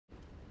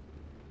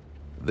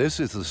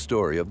This is the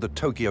story of the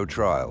Tokyo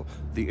Trial,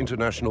 the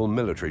international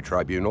military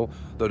tribunal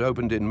that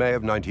opened in May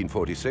of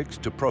 1946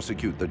 to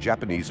prosecute the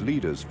Japanese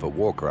leaders for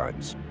war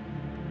crimes.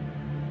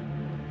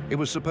 It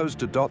was supposed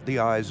to dot the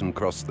I's and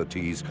cross the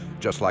T's,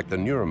 just like the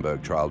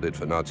Nuremberg Trial did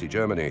for Nazi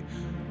Germany,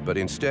 but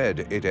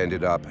instead it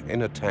ended up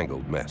in a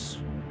tangled mess.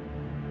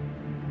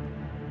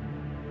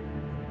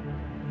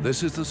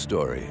 This is the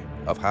story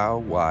of how,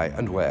 why,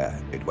 and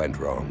where it went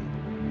wrong.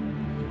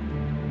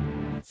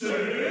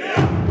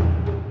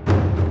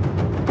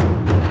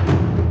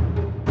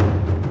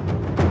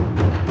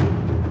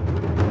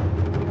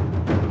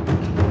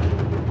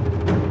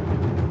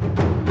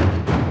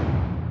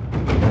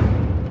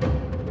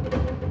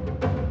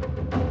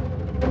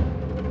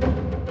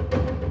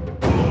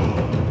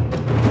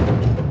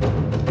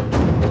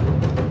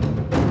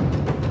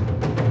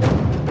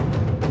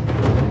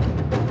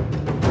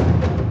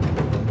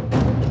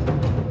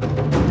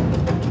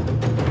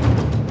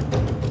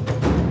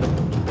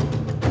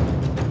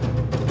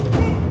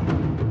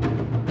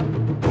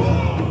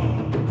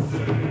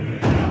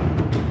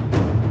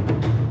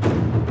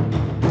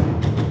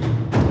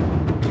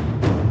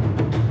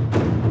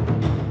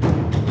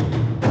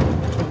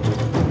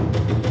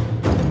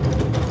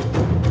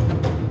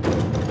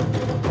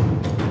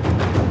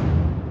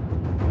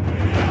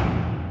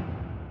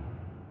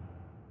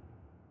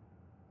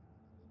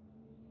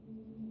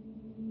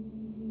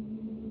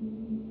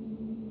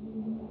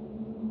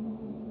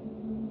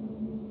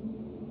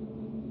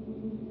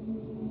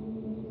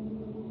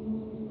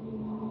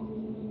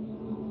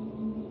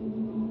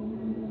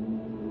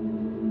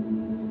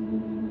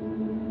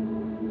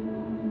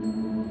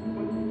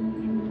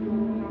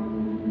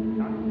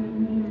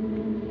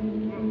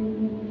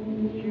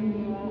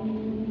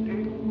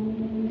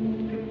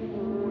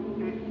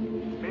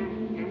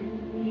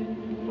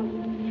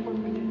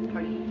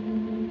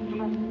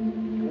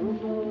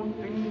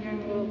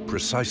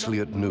 Precisely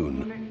at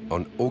noon,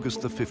 on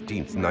August the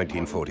 15th,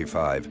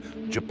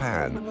 1945,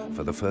 Japan,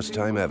 for the first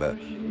time ever,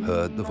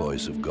 heard the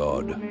voice of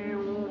God.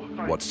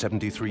 What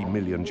 73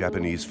 million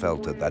Japanese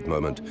felt at that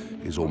moment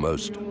is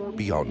almost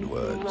beyond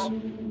words.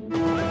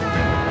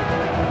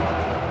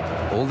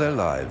 All their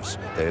lives,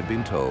 they had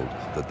been told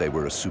that they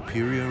were a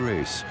superior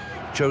race,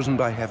 chosen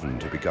by heaven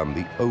to become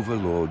the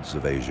overlords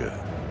of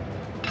Asia.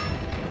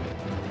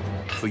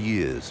 For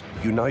years,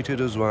 united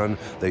as one,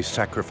 they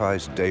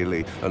sacrificed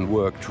daily and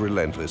worked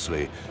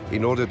relentlessly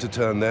in order to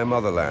turn their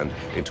motherland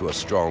into a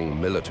strong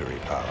military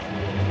power.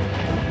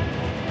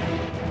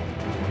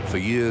 For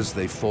years,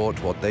 they fought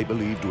what they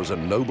believed was a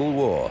noble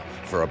war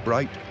for a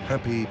bright,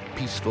 happy,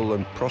 peaceful,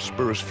 and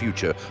prosperous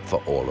future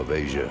for all of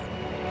Asia.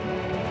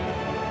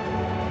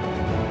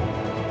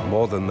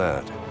 More than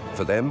that,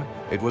 for them,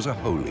 it was a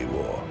holy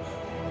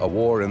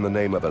war in the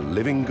name of a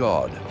living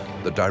God,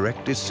 the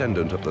direct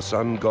descendant of the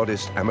sun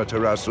goddess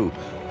Amaterasu,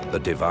 the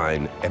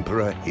divine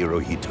Emperor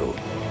Hirohito.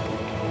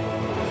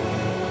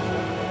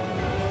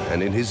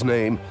 And in his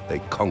name, they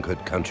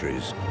conquered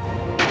countries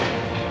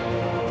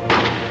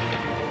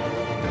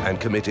and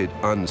committed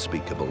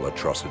unspeakable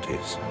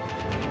atrocities.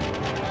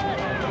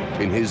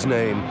 In his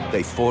name,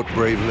 they fought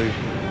bravely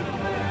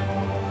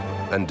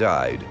and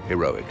died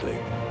heroically.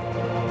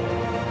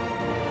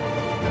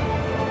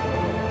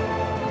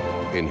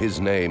 In his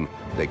name,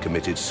 they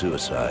committed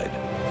suicide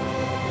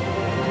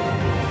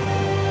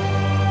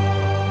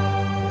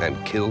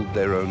and killed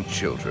their own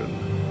children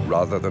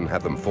rather than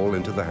have them fall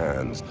into the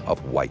hands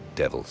of white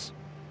devils.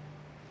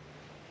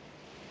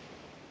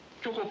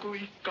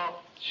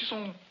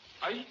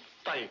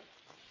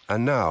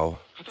 And now,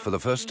 for the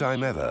first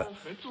time ever,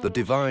 the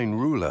divine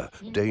ruler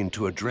deigned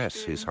to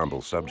address his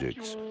humble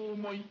subjects.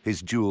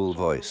 His dual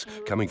voice,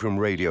 coming from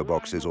radio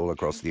boxes all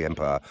across the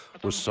empire,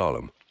 was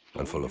solemn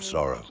and full of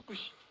sorrow.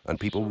 And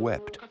people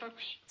wept,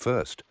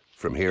 first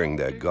from hearing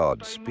their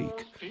God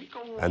speak,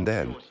 and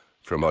then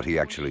from what he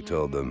actually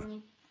told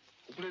them.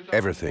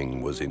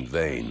 Everything was in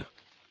vain.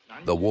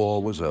 The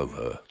war was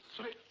over.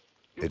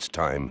 It's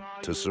time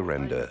to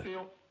surrender.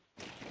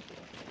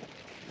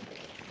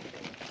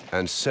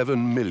 And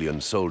 7 million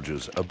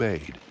soldiers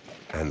obeyed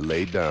and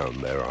laid down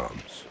their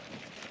arms.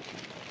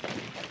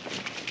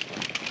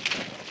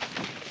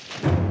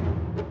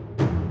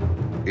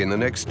 In the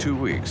next 2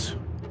 weeks,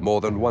 more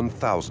than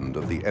 1,000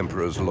 of the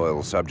emperor's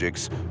loyal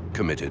subjects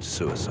committed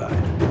suicide.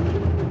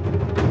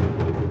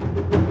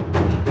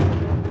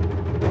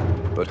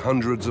 But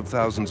hundreds of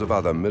thousands of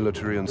other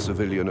military and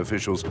civilian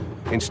officials,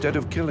 instead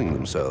of killing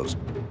themselves,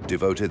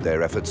 devoted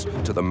their efforts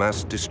to the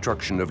mass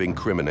destruction of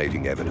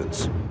incriminating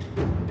evidence.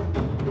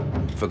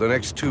 For the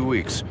next 2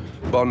 weeks,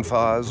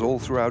 bonfires all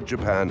throughout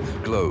Japan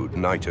glowed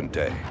night and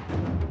day.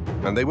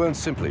 And they weren't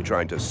simply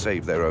trying to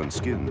save their own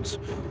skins.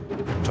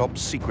 Top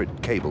secret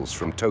cables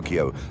from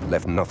Tokyo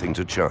left nothing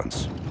to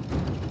chance.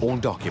 All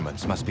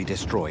documents must be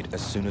destroyed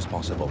as soon as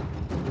possible.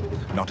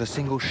 Not a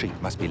single sheet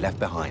must be left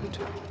behind.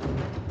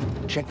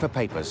 Check for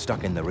papers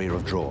stuck in the rear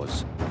of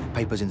drawers,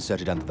 papers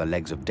inserted under the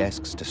legs of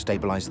desks to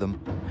stabilize them,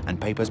 and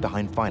papers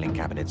behind filing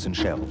cabinets and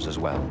shelves as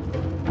well.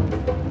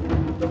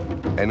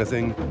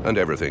 Anything and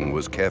everything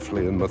was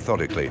carefully and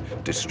methodically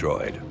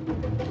destroyed.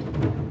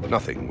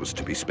 Nothing was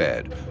to be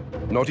spared,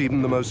 not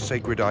even the most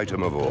sacred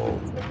item of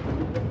all.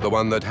 The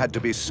one that had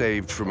to be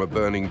saved from a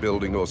burning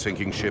building or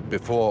sinking ship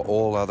before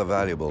all other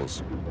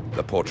valuables,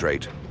 the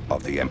portrait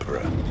of the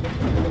Emperor.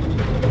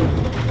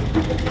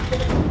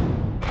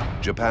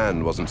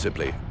 Japan wasn't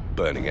simply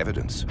burning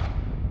evidence.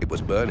 It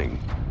was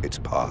burning its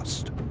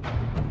past.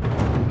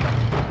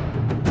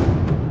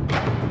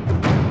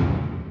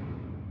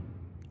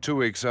 Two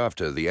weeks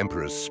after the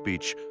Emperor's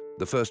speech,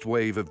 the first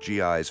wave of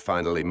GIs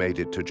finally made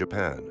it to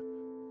Japan.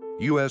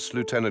 U.S.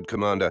 Lieutenant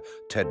Commander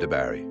Ted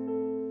DeBarry.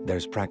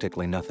 There's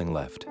practically nothing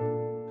left.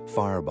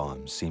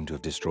 Firebombs seem to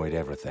have destroyed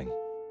everything.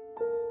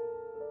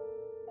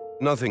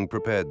 Nothing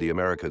prepared the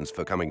Americans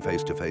for coming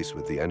face to face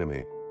with the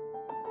enemy.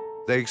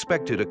 They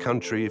expected a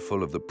country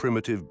full of the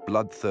primitive,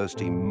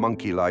 bloodthirsty,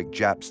 monkey-like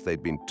Japs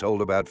they'd been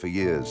told about for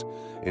years.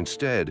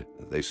 Instead,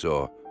 they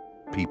saw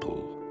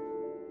people.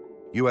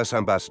 U.S.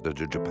 Ambassador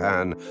to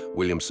Japan,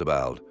 William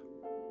Sebald.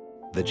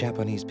 The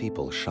Japanese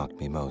people shocked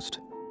me most.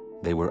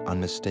 They were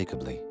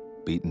unmistakably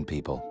beaten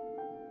people,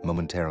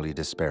 momentarily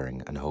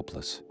despairing and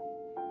hopeless.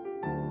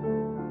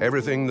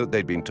 Everything that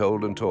they'd been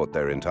told and taught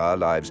their entire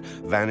lives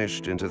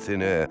vanished into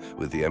thin air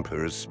with the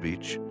Emperor's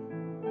speech.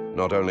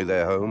 Not only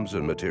their homes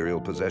and material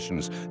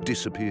possessions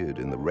disappeared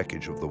in the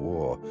wreckage of the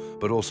war,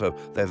 but also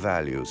their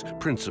values,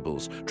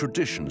 principles,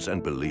 traditions,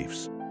 and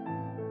beliefs.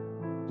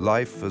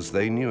 Life as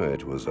they knew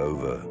it was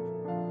over.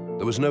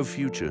 There was no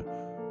future,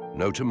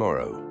 no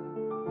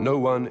tomorrow. No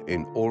one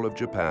in all of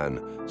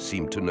Japan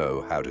seemed to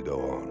know how to go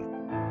on.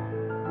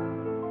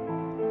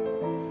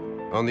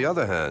 On the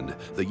other hand,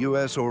 the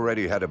US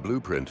already had a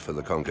blueprint for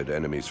the conquered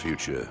enemy's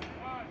future.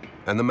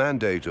 And the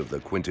mandate of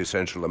the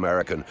quintessential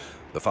American,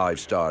 the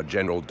five-star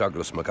General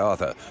Douglas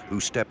MacArthur, who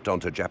stepped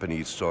onto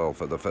Japanese soil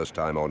for the first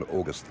time on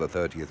August the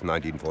 30th,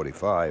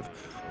 1945,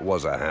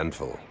 was a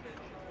handful.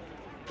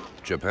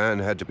 Japan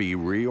had to be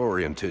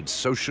reoriented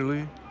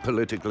socially,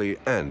 politically,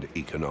 and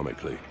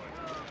economically.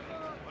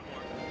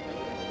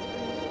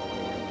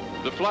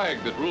 The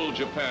flag that ruled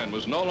Japan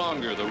was no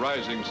longer the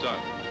rising sun.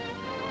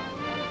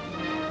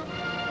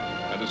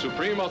 And the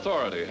supreme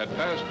authority had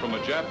passed from a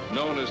Jap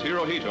known as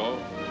Hirohito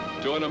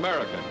to an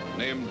American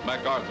named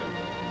MacArthur.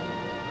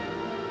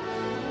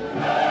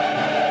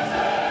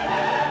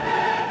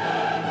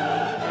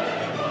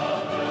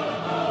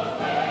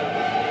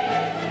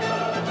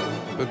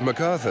 But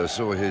MacArthur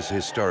saw his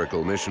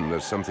historical mission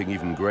as something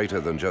even greater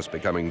than just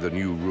becoming the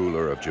new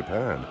ruler of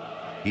Japan.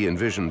 He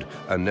envisioned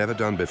a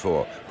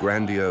never-done-before,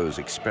 grandiose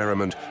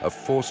experiment of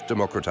forced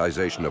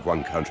democratization of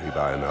one country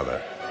by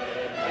another.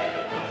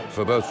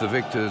 For both the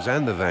victors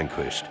and the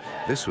vanquished,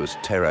 this was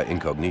terra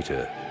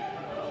incognita.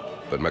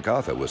 But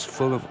MacArthur was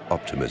full of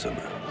optimism.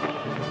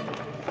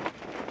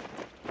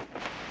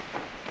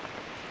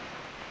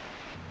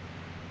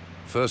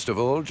 First of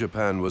all,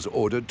 Japan was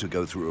ordered to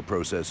go through a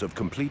process of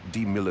complete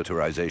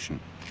demilitarization.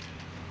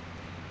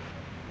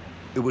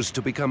 It was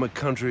to become a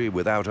country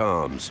without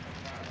arms,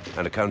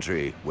 and a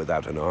country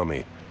without an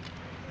army.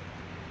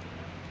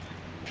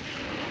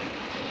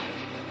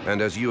 And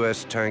as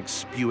US tanks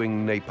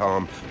spewing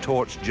napalm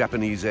torched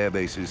Japanese air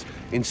bases,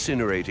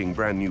 incinerating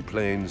brand new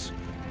planes,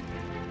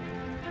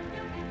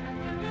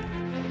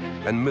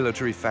 and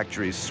military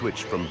factories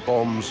switched from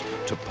bombs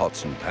to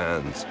pots and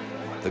pans,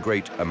 the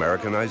great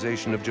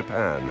Americanization of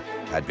Japan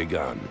had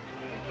begun.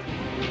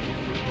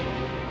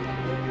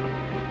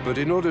 But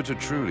in order to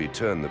truly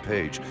turn the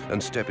page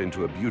and step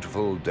into a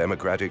beautiful,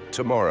 democratic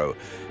tomorrow,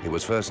 it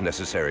was first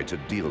necessary to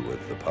deal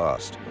with the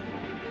past.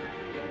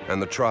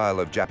 And the trial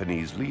of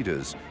Japanese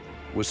leaders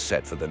was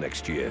set for the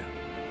next year.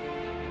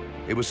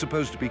 It was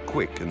supposed to be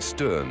quick and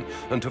stern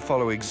and to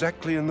follow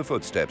exactly in the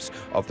footsteps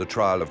of the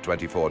trial of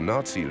 24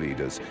 Nazi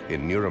leaders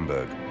in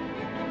Nuremberg.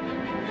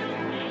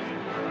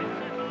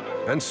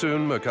 And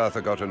soon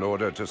MacArthur got an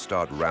order to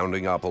start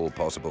rounding up all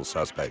possible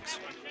suspects.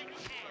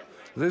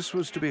 This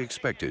was to be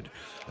expected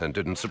and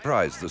didn't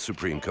surprise the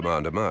Supreme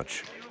Commander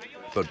much.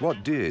 But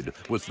what did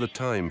was the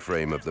time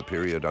frame of the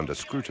period under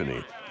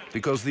scrutiny,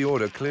 because the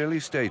order clearly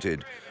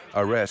stated,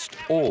 arrest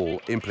all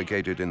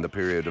implicated in the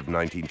period of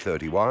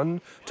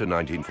 1931 to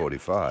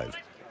 1945.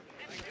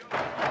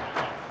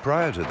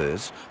 Prior to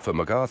this, for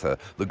MacArthur,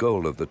 the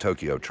goal of the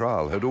Tokyo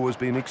trial had always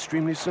been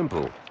extremely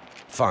simple.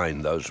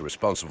 Find those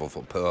responsible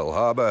for Pearl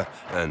Harbor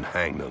and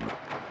hang them.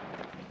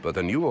 But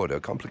the new order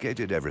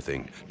complicated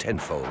everything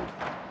tenfold.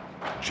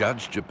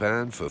 Judge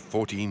Japan for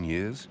 14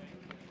 years?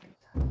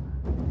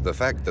 The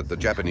fact that the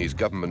Japanese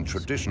government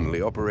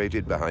traditionally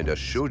operated behind a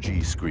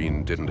shoji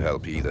screen didn't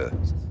help either.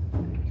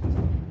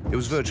 It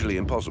was virtually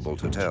impossible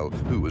to tell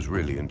who was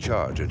really in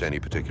charge at any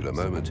particular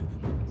moment.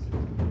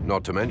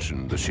 Not to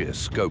mention the sheer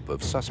scope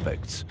of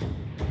suspects.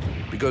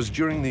 Because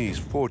during these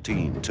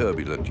 14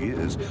 turbulent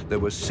years, there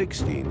were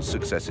 16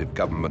 successive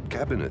government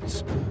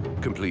cabinets,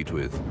 complete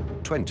with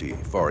 20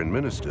 foreign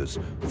ministers,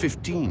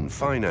 15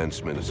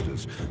 finance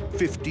ministers,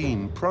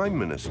 15 prime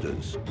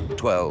ministers,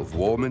 12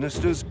 war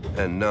ministers,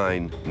 and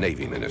 9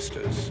 navy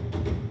ministers.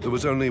 There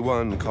was only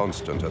one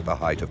constant at the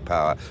height of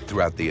power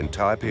throughout the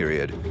entire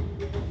period: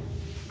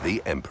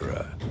 the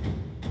Emperor.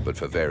 But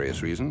for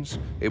various reasons,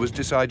 it was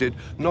decided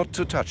not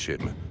to touch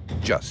him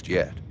just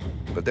yet.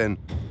 But then,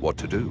 what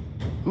to do?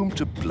 Whom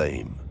to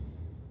blame?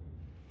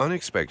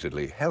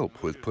 Unexpectedly,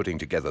 help with putting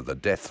together the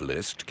death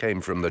list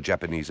came from the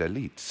Japanese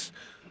elites.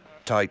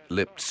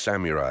 Tight-lipped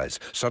samurais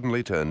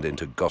suddenly turned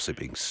into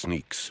gossiping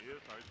sneaks.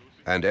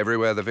 And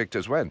everywhere the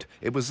victors went,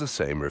 it was the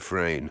same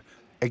refrain: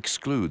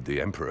 exclude the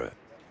Emperor.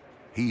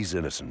 He's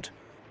innocent.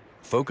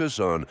 Focus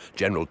on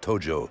General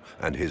Tojo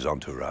and his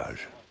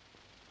entourage.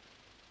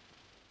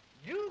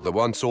 The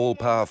once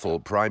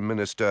all-powerful Prime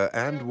Minister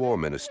and War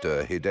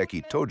Minister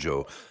Hideki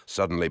Tojo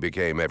suddenly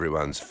became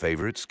everyone's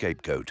favorite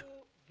scapegoat.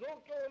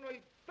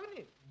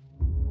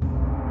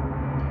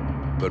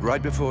 But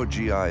right before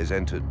GIs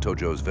entered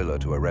Tojo's villa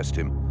to arrest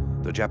him,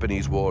 the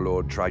Japanese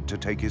warlord tried to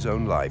take his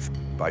own life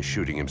by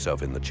shooting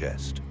himself in the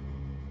chest.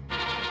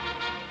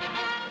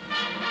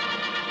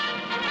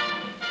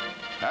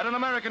 At an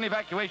American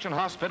evacuation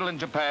hospital in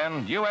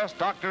Japan, U.S.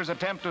 doctors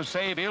attempt to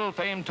save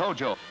ill-famed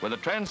Tojo with a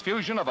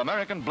transfusion of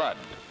American blood.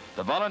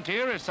 The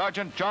volunteer is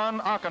Sergeant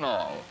John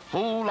Akinall,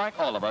 who, like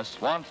all of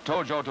us, wants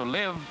Tojo to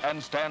live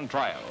and stand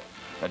trial.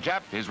 The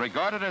Jap is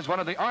regarded as one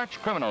of the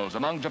arch criminals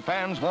among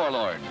Japan's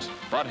warlords,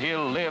 but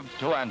he'll live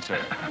to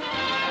answer.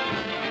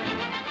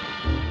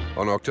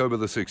 On October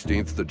the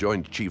 16th, the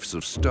Joint Chiefs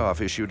of Staff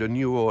issued a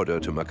new order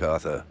to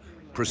MacArthur: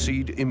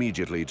 proceed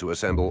immediately to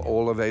assemble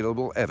all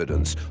available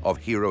evidence of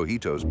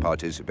Hirohito's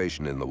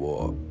participation in the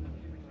war.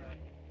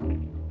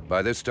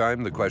 By this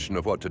time, the question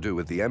of what to do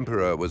with the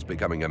Emperor was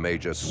becoming a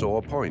major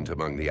sore point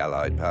among the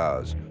Allied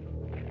powers.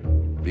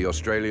 The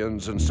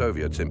Australians and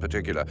Soviets in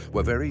particular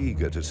were very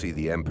eager to see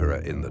the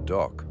Emperor in the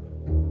dock.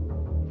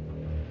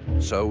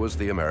 So was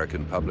the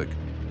American public.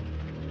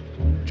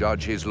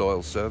 Judge his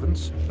loyal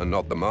servants and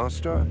not the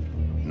master?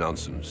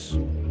 Nonsense.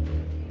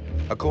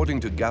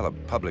 According to Gallup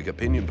public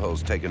opinion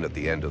polls taken at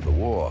the end of the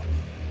war,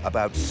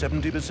 about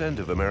 70%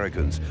 of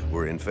Americans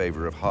were in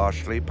favor of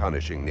harshly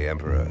punishing the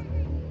Emperor.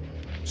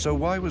 So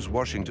why was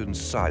Washington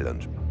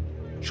silent?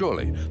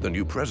 Surely the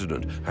new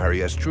president,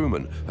 Harry S.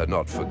 Truman, had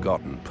not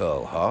forgotten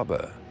Pearl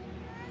Harbor.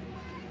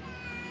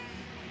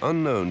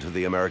 Unknown to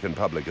the American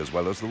public as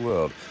well as the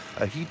world,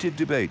 a heated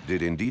debate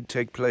did indeed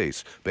take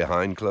place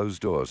behind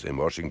closed doors in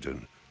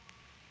Washington.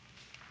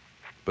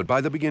 But by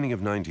the beginning of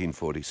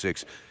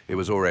 1946, it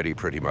was already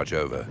pretty much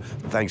over,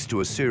 thanks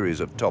to a series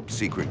of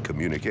top-secret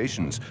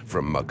communications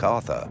from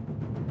MacArthur.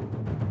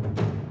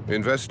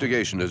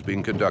 Investigation has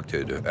been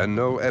conducted, and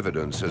no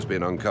evidence has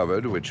been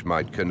uncovered which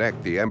might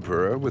connect the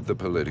Emperor with the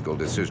political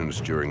decisions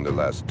during the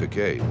last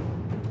decade.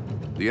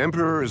 The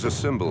Emperor is a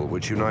symbol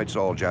which unites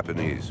all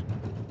Japanese.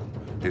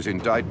 His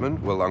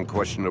indictment will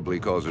unquestionably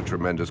cause a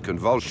tremendous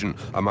convulsion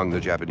among the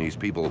Japanese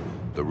people,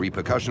 the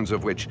repercussions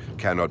of which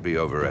cannot be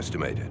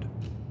overestimated.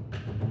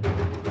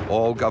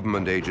 All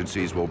government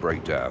agencies will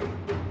break down.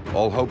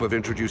 All hope of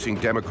introducing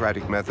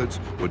democratic methods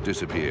would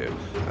disappear,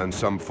 and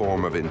some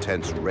form of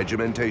intense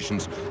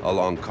regimentations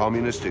along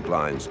communistic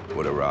lines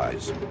would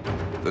arise.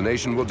 The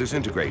nation will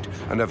disintegrate,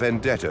 and a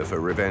vendetta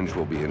for revenge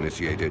will be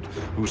initiated,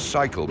 whose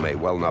cycle may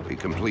well not be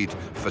complete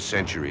for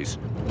centuries.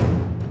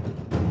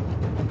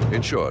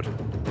 In short,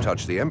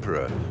 touch the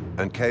Emperor,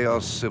 and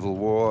chaos, civil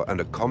war,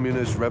 and a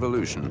communist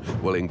revolution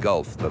will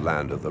engulf the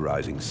land of the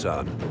rising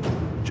sun.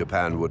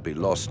 Japan would be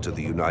lost to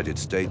the United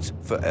States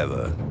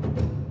forever.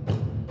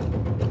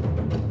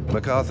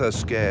 MacArthur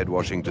scared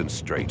Washington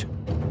straight,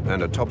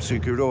 and a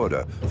top-secret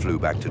order flew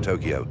back to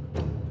Tokyo.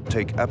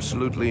 Take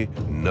absolutely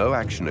no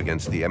action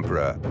against the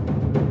Emperor.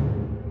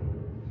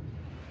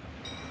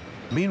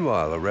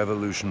 Meanwhile, a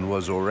revolution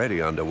was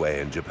already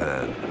underway in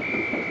Japan,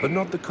 but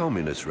not the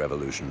communist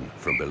revolution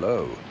from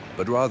below,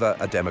 but rather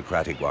a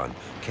democratic one,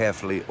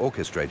 carefully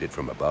orchestrated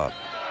from above.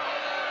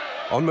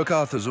 On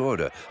MacArthur's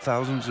order,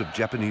 thousands of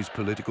Japanese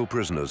political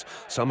prisoners,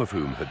 some of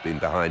whom had been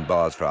behind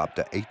bars for up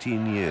to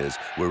 18 years,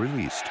 were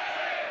released.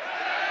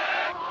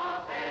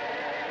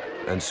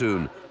 And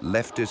soon,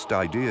 leftist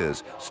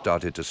ideas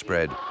started to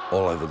spread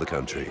all over the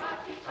country.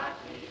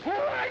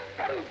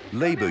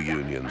 Labor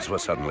unions were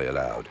suddenly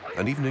allowed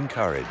and even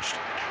encouraged.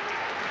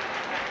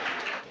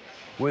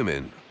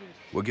 Women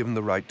were given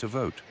the right to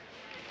vote,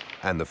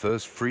 and the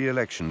first free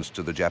elections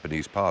to the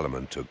Japanese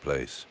parliament took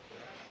place.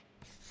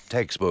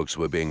 Textbooks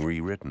were being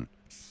rewritten.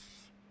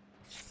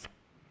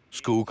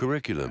 School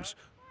curriculums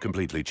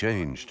completely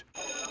changed.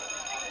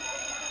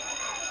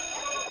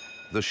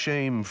 The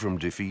shame from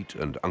defeat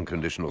and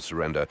unconditional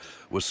surrender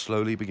was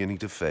slowly beginning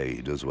to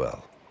fade as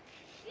well.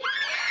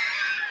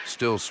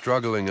 Still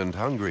struggling and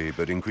hungry,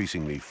 but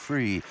increasingly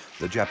free,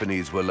 the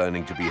Japanese were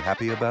learning to be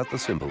happy about the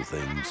simple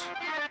things.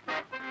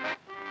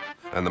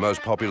 And the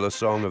most popular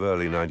song of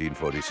early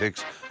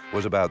 1946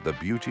 was about the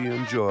beauty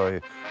and joy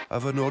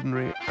of an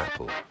ordinary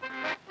apple.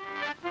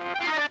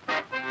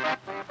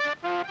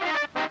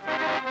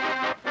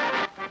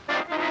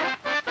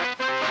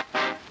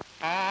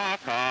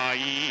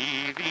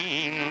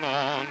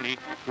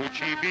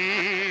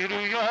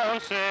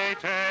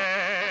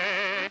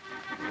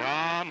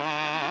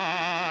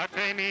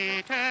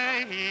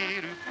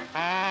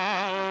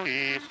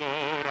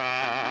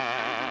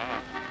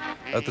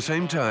 At the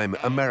same time,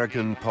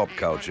 American pop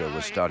culture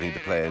was starting to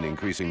play an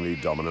increasingly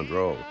dominant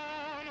role.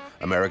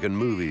 American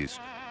movies,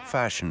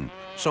 fashion,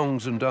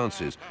 songs and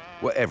dances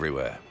were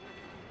everywhere.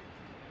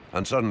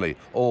 And suddenly,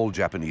 all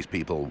Japanese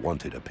people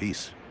wanted a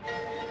piece.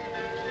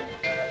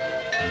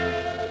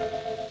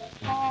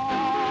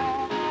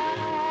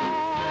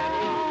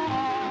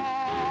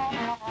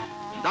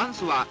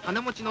 Dance は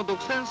金持ちの独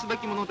占すべ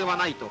きものでは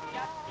ないと、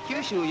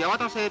九州八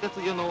幡製鉄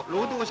所の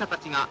労働者た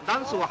ちがダ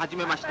ンスを始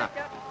めました。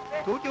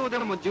東京で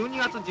も12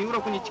月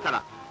16日か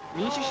ら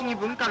民主主義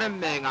文化連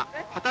盟が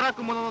働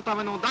く者のた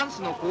めのダン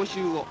スの講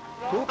習を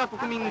東華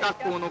国民学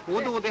校の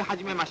講堂で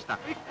始めました。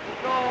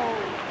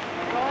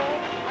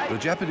The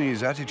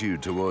Japanese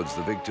attitude towards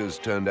the victors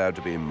turned out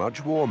to be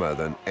much warmer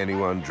than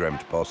anyone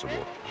dreamt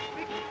possible.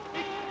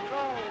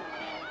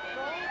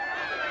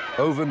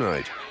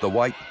 Overnight, the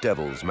white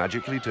devils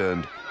magically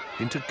turned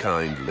into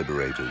kind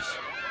liberators.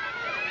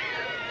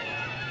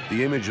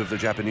 The image of the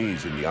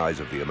Japanese in the eyes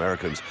of the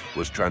Americans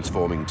was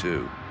transforming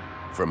too,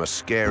 from a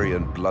scary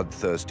and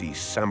bloodthirsty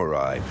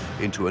samurai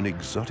into an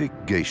exotic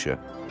geisha.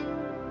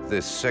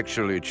 This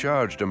sexually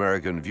charged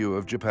American view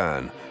of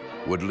Japan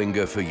would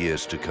linger for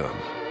years to come.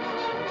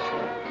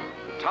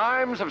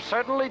 Times have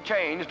certainly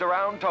changed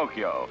around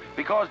Tokyo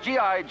because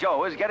G.I.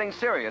 Joe is getting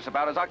serious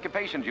about his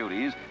occupation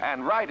duties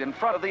and right in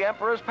front of the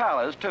Emperor's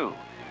palace, too.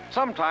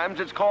 Sometimes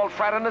it's called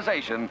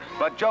fraternization,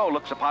 but Joe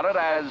looks upon it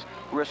as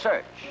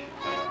research.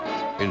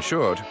 In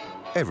short,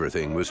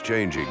 everything was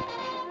changing,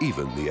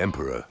 even the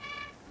Emperor.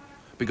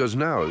 Because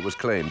now it was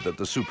claimed that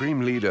the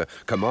supreme leader,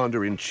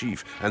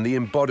 commander-in-chief, and the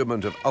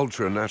embodiment of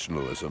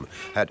ultra-nationalism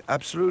had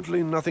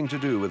absolutely nothing to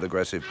do with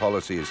aggressive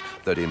policies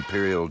that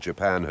Imperial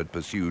Japan had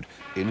pursued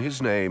in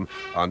his name,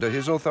 under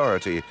his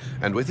authority,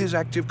 and with his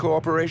active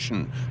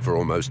cooperation for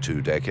almost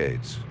 2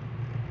 decades.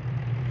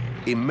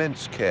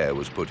 Immense care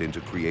was put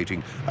into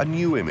creating a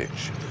new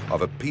image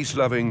of a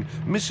peace-loving,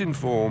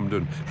 misinformed,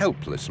 and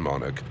helpless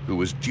monarch who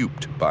was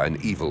duped by an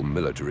evil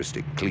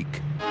militaristic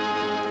clique.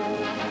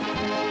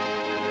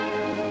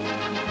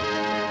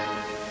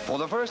 For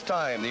the first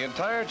time, the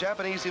entire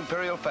Japanese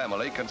imperial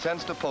family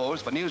consents to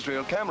pose for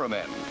newsreel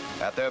cameramen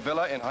at their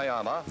villa in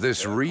Hayama.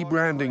 This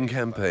rebranding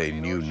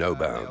campaign knew no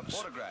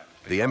bounds.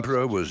 The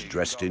Emperor was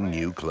dressed in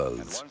new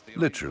clothes,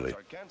 literally.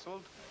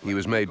 He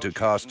was made to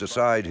cast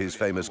aside his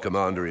famous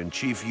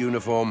commander-in-chief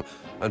uniform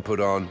and put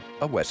on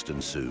a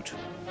Western suit.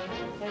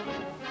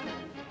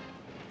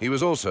 He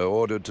was also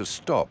ordered to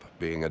stop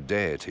being a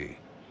deity.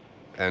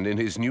 And in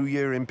his New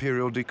Year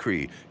imperial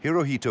decree,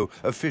 Hirohito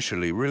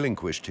officially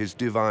relinquished his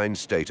divine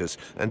status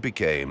and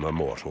became a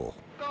mortal.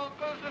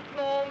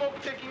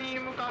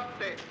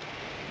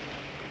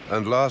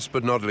 And last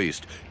but not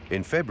least,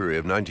 in February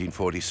of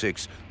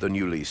 1946, the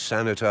newly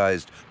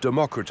sanitized,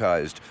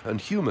 democratized, and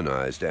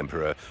humanized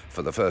emperor,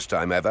 for the first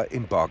time ever,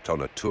 embarked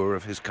on a tour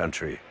of his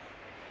country.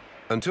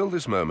 Until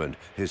this moment,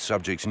 his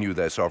subjects knew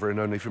their sovereign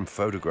only from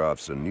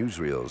photographs and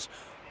newsreels.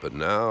 But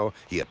now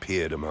he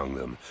appeared among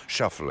them,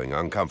 shuffling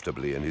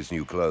uncomfortably in his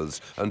new clothes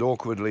and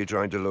awkwardly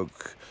trying to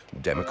look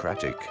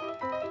democratic.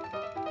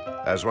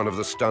 As one of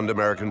the stunned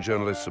American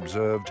journalists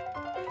observed,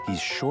 He's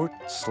short,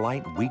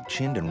 slight,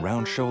 weak-chinned, and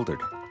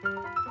round-shouldered.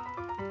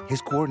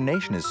 His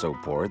coordination is so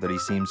poor that he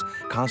seems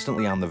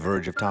constantly on the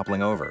verge of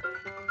toppling over.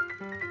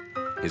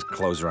 His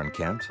clothes are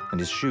unkempt, and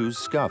his shoes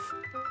scuff.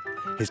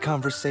 His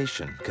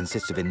conversation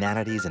consists of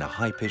inanities and a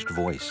high-pitched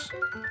voice.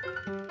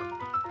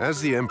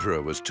 As the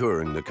emperor was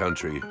touring the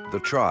country, the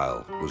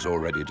trial was all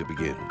ready to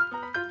begin.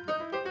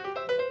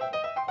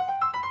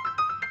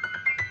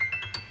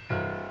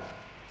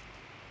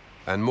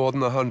 And more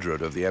than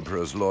 100 of the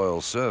emperor's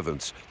loyal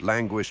servants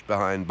languished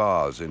behind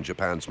bars in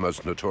Japan's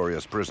most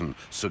notorious prison,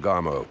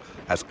 Sugamo,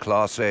 as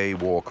Class A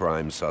war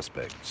crime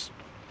suspects.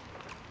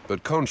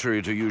 But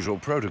contrary to usual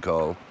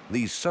protocol,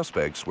 these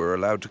suspects were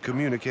allowed to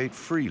communicate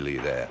freely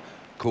there,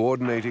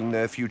 coordinating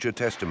their future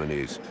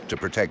testimonies to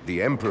protect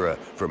the emperor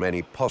from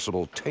any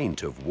possible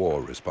taint of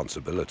war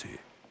responsibility.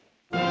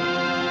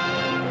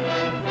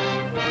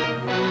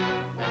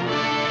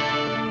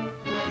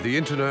 The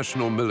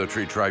International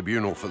Military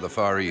Tribunal for the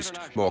Far East,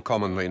 more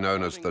commonly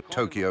known as the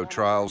Tokyo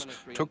Trials,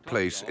 took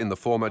place in the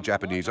former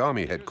Japanese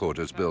Army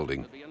headquarters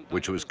building,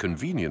 which was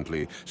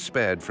conveniently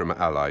spared from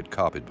Allied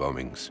carpet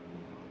bombings.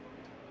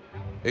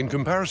 In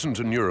comparison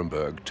to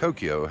Nuremberg,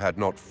 Tokyo had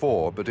not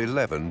 4 but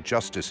 11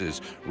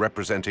 justices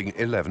representing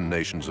 11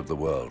 nations of the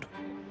world.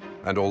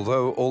 And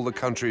although all the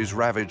countries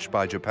ravaged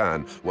by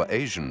Japan were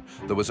Asian,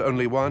 there was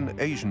only one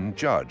Asian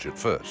judge at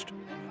first,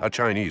 a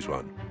Chinese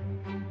one.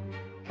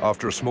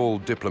 After a small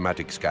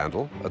diplomatic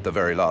scandal, at the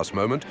very last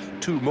moment,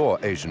 2 more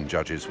Asian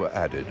judges were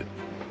added.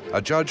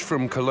 A judge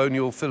from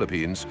colonial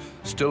Philippines,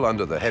 still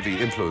under the heavy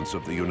influence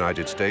of the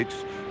United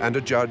States, and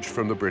a judge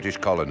from the British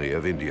colony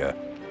of India.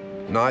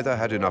 Neither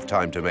had enough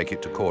time to make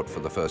it to court for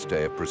the first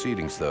day of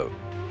proceedings, though,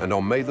 and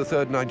on May the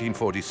 3rd,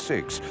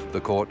 1946,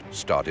 the court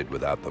started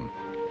without them.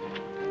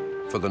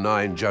 For the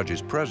 9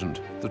 judges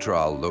present, the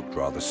trial looked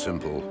rather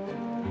simple.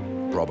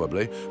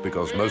 Probably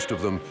because most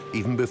of them,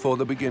 even before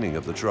the beginning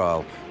of the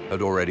trial,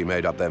 had already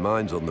made up their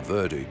minds on the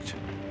verdict.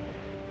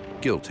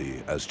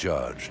 guilty as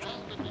charged.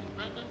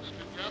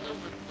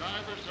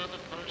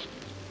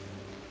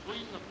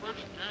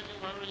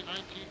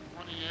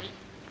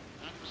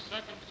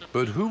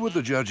 But who were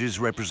the judges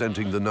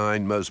representing the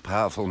 9 most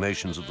powerful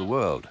nations of the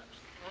world?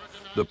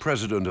 The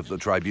president of the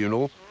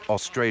tribunal,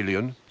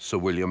 Australian Sir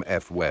William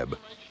F. Webb.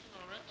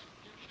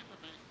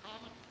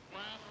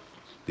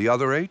 The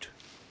other 8?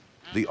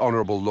 The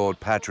Honourable Lord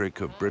Patrick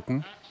of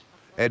Britain,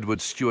 Edward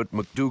Stuart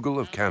MacDougall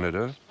of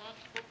Canada,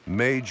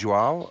 Mei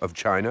Zhuo of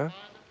China,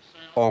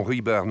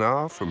 Henri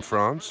Bernard from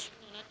France,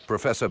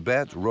 Professor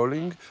Bert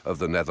Rolling of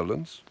the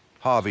Netherlands,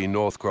 Harvey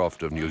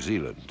Northcroft of New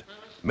Zealand,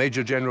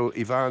 Major General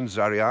Ivan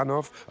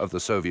Zarianov of the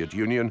Soviet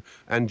Union,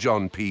 and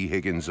John P.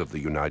 Higgins of the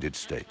United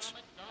States.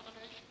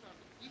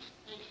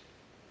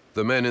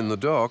 The men in the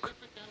dock,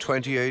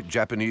 28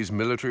 Japanese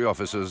military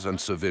officers and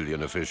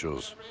civilian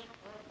officials.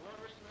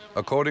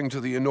 According to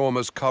the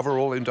enormous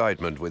coverall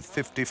indictment with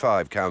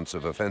 55 counts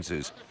of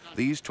offenses,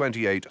 these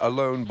 28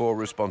 alone bore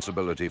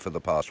responsibility for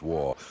the past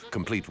war,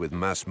 complete with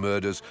mass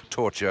murders,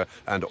 torture,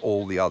 and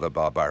all the other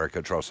barbaric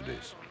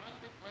atrocities.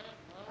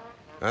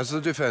 As the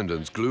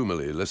defendants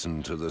gloomily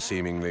listened to the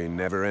seemingly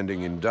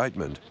never-ending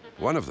indictment,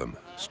 one of them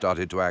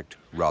started to act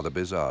rather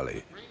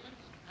bizarrely.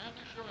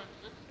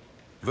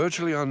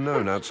 Virtually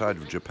unknown outside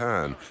of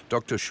Japan,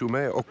 Dr.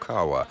 Shumei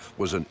Okawa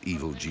was an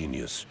evil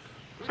genius.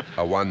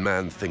 A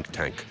one-man think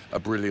tank, a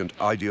brilliant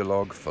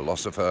ideologue,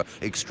 philosopher,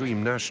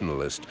 extreme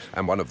nationalist,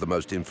 and one of the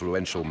most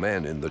influential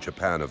men in the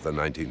Japan of the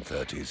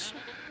 1930s.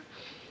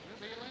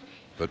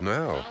 But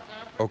now,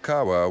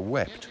 Okawa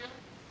wept,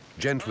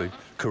 gently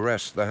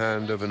caressed the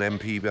hand of an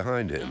MP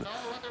behind him,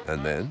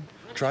 and then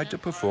tried to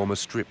perform a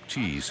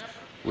striptease,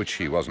 which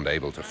he wasn't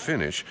able to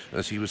finish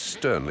as he was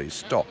sternly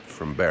stopped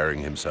from bearing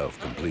himself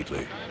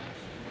completely.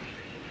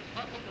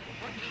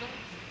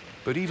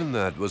 But even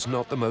that was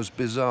not the most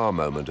bizarre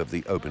moment of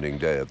the opening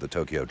day of the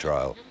Tokyo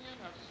trial.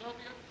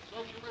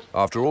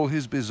 After all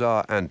his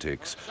bizarre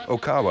antics,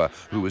 Okawa,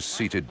 who was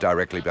seated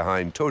directly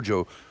behind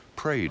Tojo,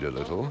 prayed a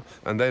little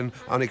and then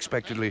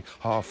unexpectedly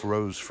half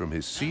rose from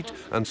his seat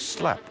and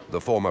slapped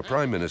the former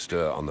Prime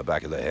Minister on the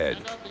back of the head.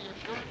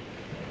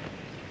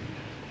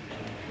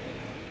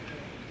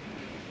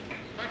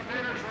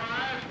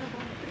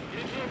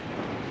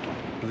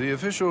 The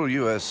official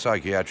US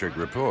psychiatric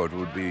report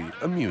would be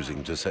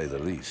amusing to say the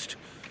least,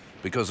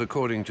 because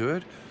according to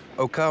it,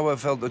 Okawa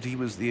felt that he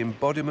was the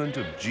embodiment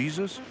of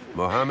Jesus,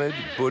 Mohammed,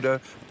 Buddha,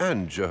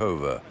 and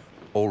Jehovah,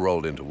 all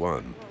rolled into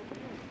one.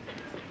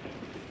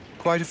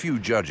 Quite a few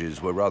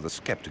judges were rather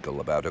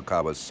skeptical about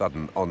Okawa's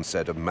sudden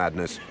onset of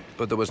madness,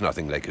 but there was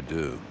nothing they could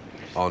do.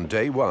 On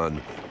day 1,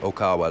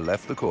 Okawa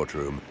left the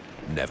courtroom,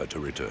 never to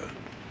return.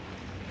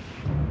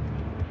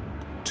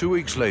 2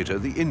 weeks later,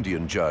 the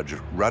Indian judge,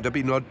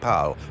 Radhabinod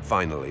Pal,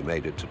 finally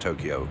made it to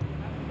Tokyo.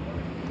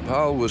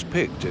 Pal was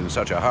picked in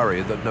such a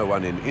hurry that no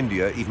one in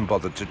India even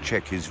bothered to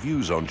check his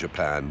views on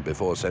Japan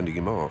before sending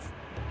him off.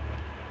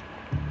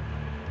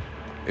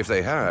 If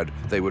they had,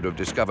 they would have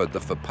discovered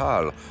that for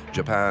Pal,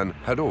 Japan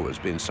had always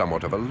been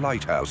somewhat of a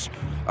lighthouse,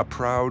 a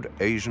proud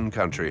Asian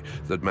country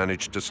that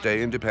managed to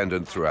stay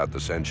independent throughout the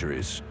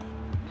centuries.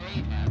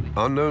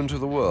 Unknown to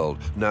the world,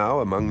 now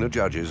among the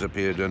judges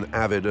appeared an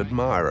avid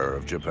admirer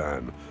of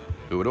Japan,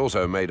 who had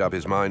also made up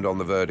his mind on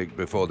the verdict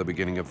before the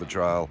beginning of the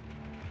trial.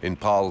 In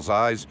Pal's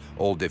eyes,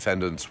 all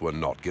defendants were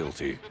not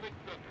guilty.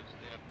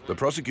 The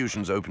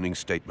prosecution's opening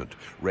statement,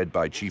 read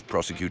by Chief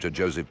Prosecutor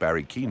Joseph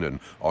Barry Keenan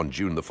on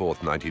June the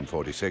 4th,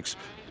 1946,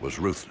 was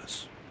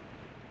ruthless.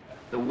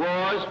 The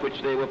wars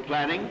which they were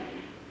planning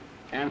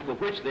and for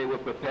which they were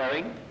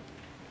preparing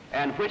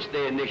and which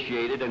they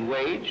initiated and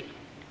waged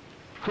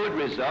could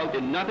result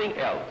in nothing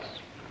else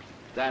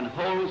than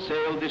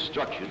wholesale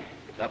destruction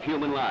of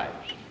human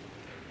lives.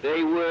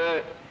 They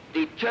were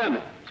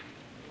determined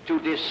to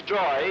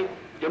destroy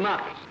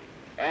democracy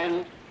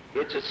and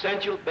its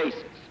essential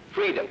basis,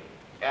 freedom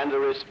and the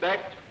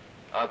respect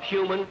of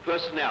human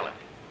personality.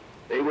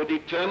 They were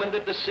determined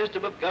that the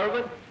system of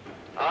government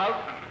of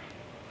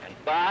and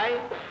by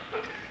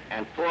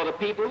and for the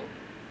people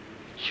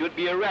should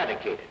be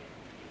eradicated.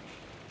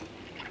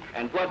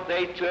 And what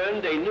they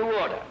termed a new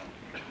order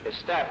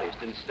established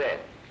instead.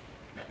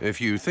 If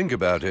you think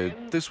about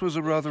it, this was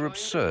a rather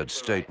absurd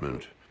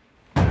statement.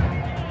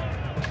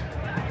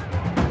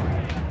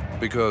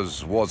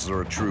 Because was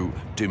there a true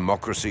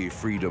democracy,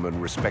 freedom,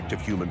 and respect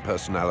of human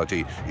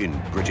personality in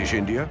British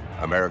India,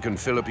 American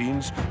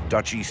Philippines,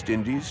 Dutch East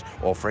Indies,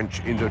 or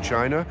French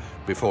Indochina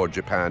before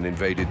Japan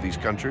invaded these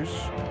countries?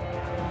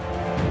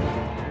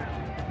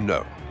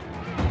 No,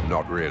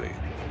 not really.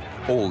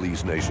 All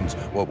these nations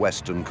were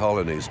Western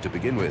colonies to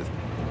begin with,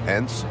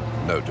 hence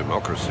no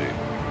democracy.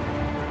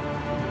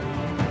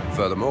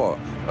 Furthermore,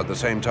 at the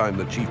same time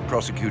the chief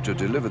prosecutor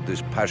delivered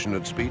this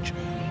passionate speech,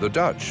 the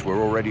Dutch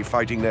were already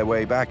fighting their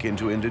way back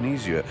into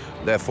Indonesia,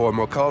 their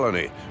former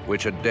colony,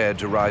 which had dared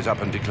to rise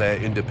up and declare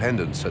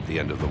independence at the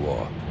end of the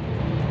war.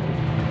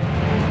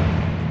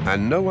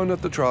 And no one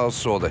at the trial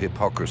saw the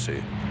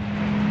hypocrisy.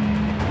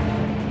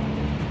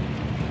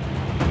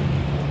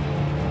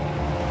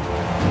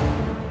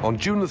 On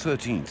June the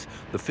 13th,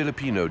 the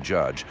Filipino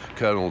judge,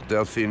 Colonel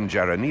Delfin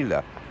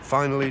Jaranilla,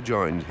 finally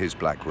joined his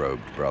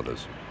black-robed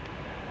brothers.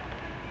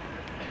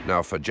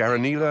 Now, for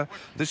Jaranilla,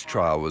 this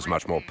trial was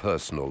much more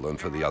personal than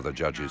for the other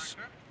judges,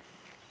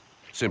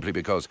 simply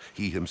because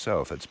he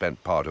himself had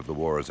spent part of the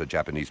war as a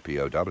Japanese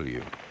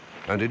POW,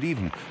 and had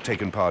even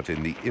taken part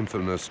in the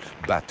infamous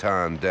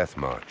Bataan Death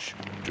March,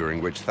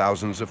 during which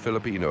thousands of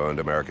Filipino and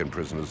American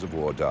prisoners of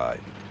war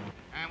died.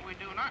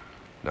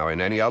 Now,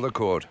 in any other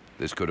court,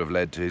 this could have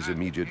led to his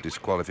immediate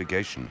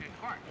disqualification.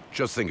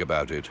 Just think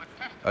about it.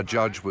 A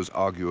judge was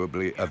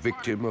arguably a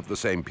victim of the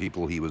same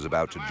people he was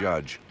about to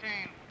judge.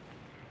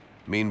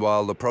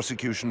 Meanwhile, the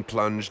prosecution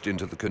plunged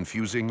into the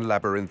confusing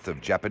labyrinth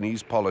of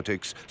Japanese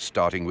politics,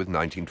 starting with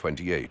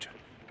 1928.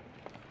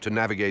 To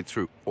navigate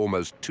through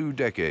almost 2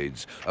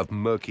 decades of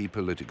murky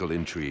political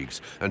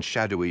intrigues and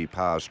shadowy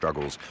power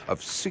struggles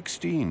of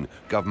 16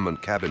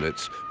 government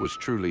cabinets was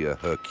truly a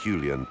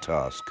Herculean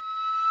task.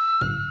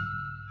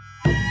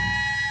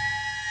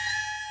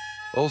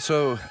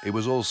 Also, it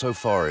was all so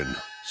foreign,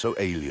 so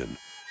alien.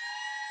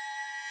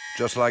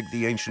 Just like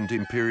the ancient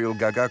imperial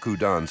Gagaku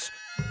dance,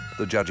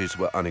 the judges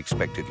were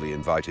unexpectedly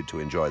invited to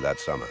enjoy that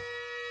summer.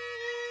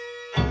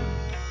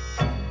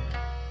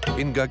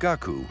 In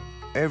Gagaku,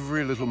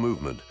 every little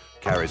movement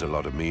carries a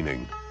lot of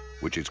meaning,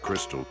 which is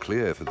crystal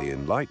clear for the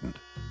enlightened.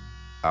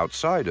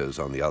 Outsiders,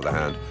 on the other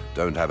hand,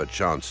 don't have a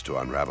chance to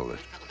unravel it.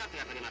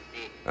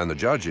 And the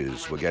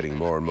judges were getting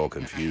more and more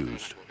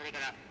confused.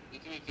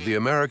 The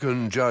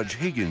American Judge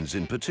Higgins,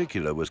 in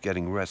particular, was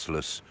getting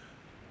restless.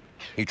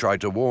 He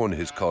tried to warn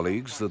his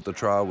colleagues that the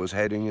trial was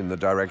heading in the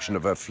direction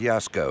of a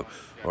fiasco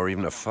or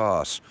even a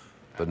farce,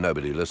 but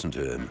nobody listened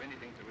to him.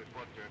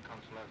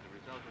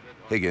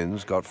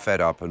 Higgins got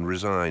fed up and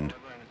resigned.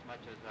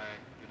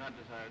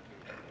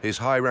 His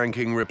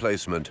high-ranking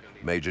replacement,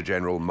 Major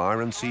General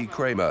Myron C.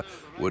 Kramer,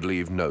 would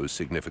leave no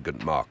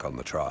significant mark on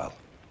the trial.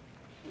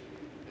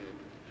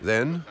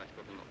 Then,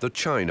 the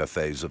China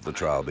phase of the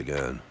trial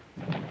began.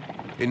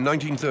 In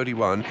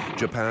 1931,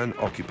 Japan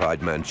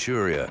occupied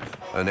Manchuria,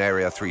 an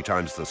area 3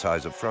 times the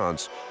size of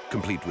France,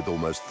 complete with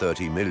almost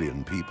 30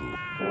 million people.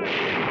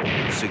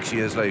 6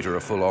 years later,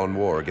 a full-on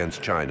war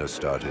against China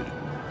started.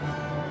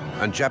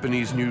 And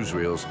Japanese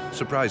newsreels,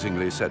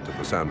 surprisingly set to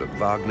the sound of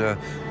Wagner,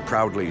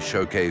 proudly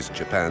showcased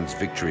Japan's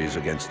victories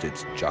against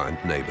its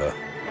giant neighbor.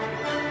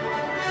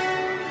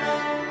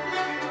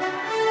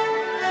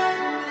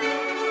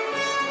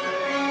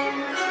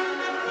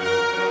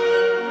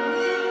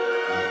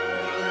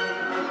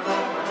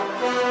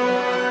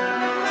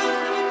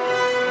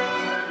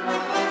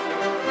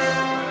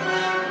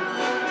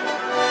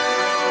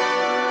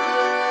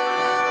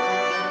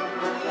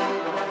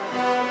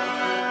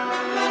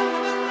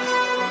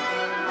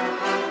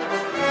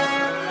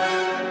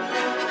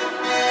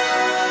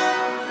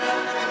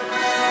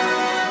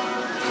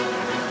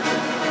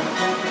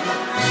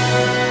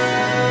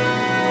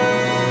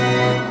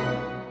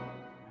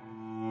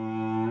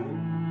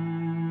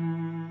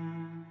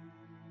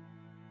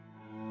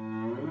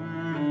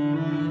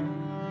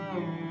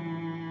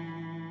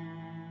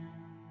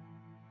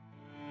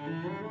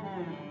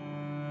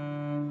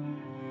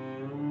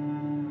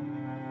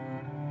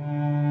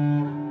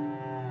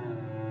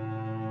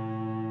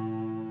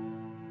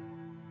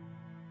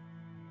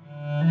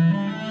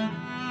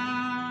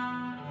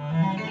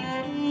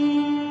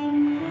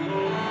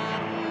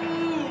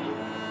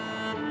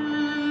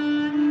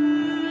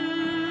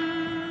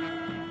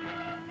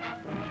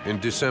 In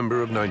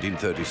December of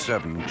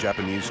 1937,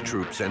 Japanese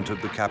troops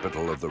entered the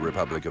capital of the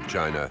Republic of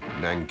China,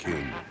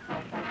 Nanking.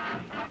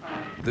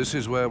 This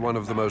is where one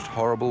of the most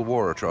horrible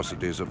war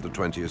atrocities of the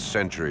 20th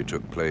century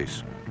took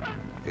place.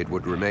 It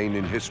would remain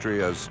in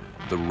history as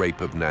the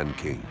Rape of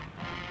Nanking.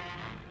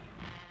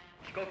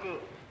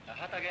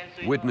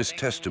 Witness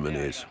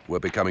testimonies were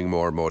becoming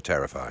more and more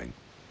terrifying.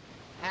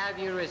 Have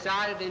you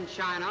resided in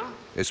China?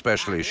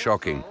 Especially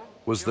shocking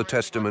was the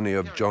testimony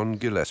of John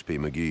Gillespie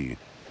McGee.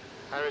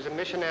 I was a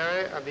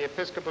missionary of the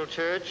Episcopal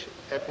Church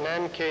at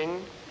Nanking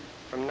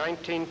from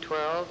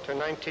 1912 to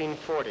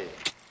 1940.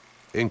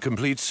 In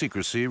complete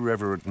secrecy,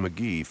 Reverend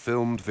McGee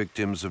filmed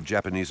victims of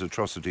Japanese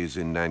atrocities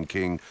in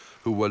Nanking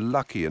who were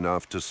lucky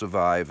enough to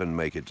survive and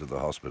make it to the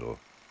hospital.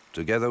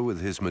 Together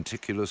with his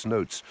meticulous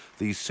notes,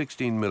 these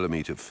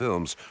 16mm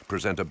films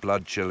present a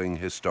blood-chilling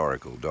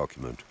historical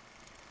document.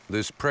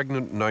 This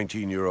pregnant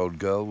 19-year-old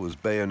girl was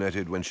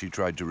bayoneted when she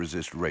tried to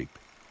resist rape.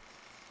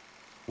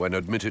 When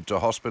admitted to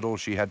hospital,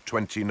 she had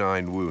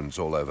 29 wounds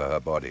all over her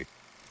body.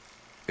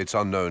 It's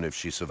unknown if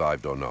she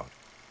survived or not.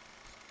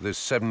 This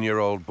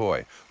 7-year-old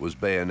boy was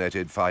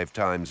bayoneted 5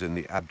 times in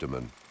the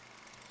abdomen.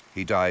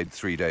 He died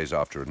 3 days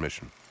after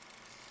admission.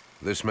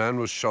 This man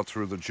was shot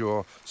through the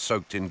jaw,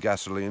 soaked in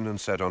gasoline and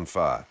set on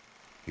fire.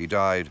 He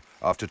died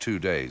after 2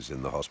 days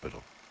in the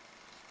hospital.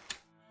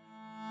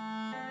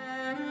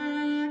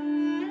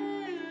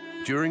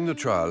 During the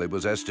trial, it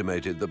was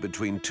estimated that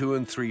between 200,000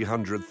 and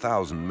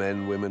 300,000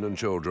 men, women, and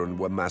children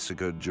were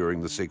massacred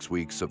during the 6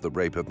 weeks of the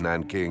Rape of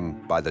Nanking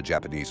by the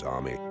Japanese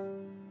army.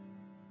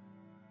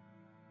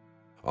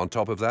 On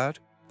top of that,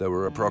 there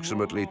were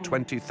approximately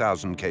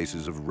 20,000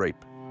 cases of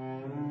rape.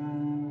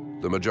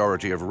 The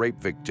majority of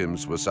rape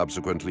victims were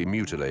subsequently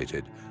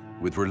mutilated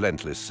with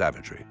relentless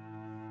savagery.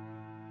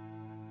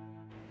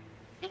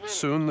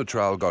 Soon the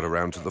trial got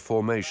around to the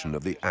formation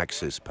of the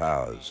Axis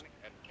powers.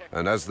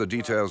 And as the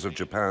details of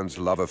Japan's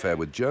love affair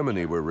with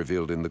Germany were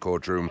revealed in the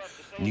courtroom,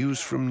 news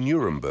from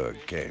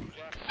Nuremberg came.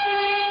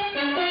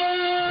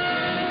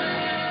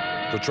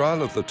 The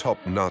trial of the top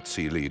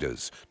Nazi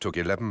leaders took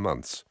 11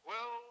 months.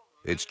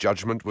 Its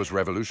judgment was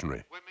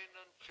revolutionary.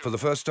 For the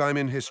first time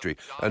in history,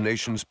 a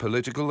nation's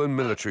political and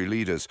military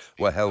leaders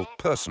were held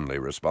personally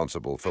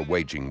responsible for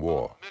waging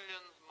war.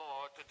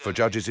 For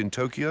judges in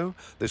Tokyo,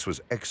 this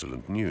was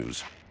excellent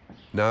news.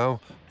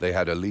 Now, they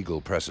had a legal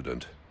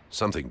precedent,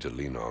 something to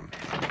lean on.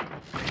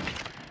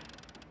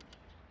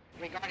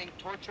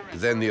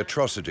 Then the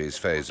atrocities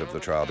phase of the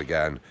trial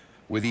began,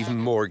 with even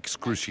more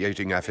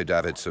excruciating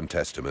affidavits and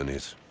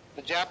testimonies.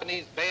 The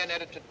Japanese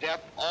bayoneted to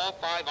death all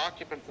 5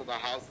 occupants of the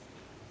house,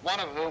 one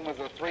of whom was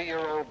a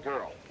 3-year-old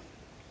girl.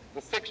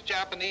 The 6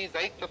 Japanese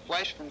ate the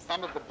flesh from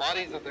some of the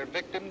bodies of their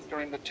victims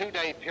during the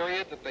 2-day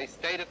period that they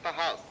stayed at the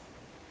house.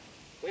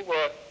 We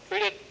were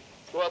treated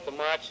throughout the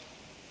march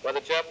by the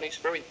Japanese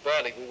very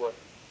badly. We were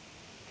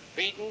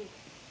beaten,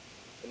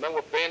 the men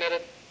were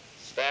bayoneted,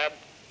 stabbed.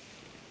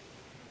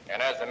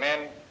 And as the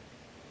men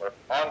were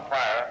on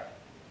fire,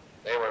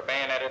 they were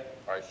bayoneted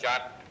or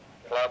shot,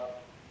 clubbed,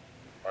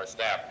 or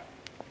stabbed.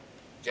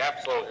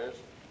 Jap soldiers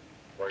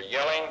were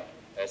yelling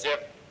as if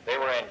they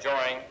were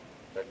enjoying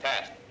their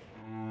task.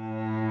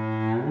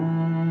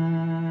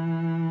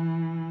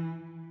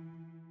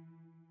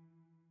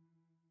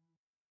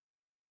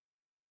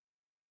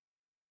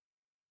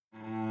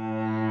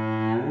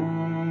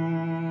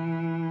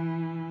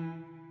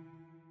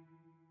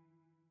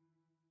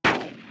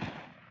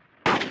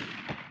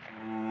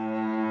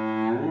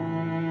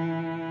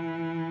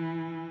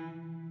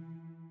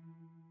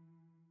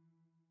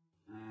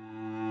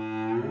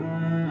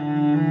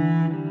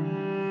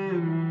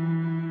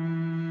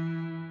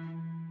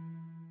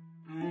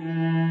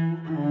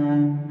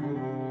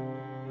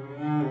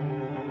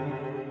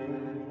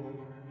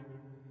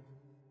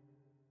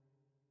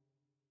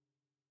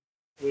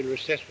 We'll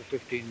recess for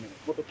 15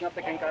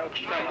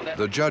 minutes.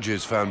 The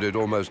judges found it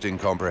almost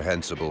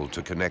incomprehensible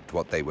to connect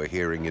what they were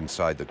hearing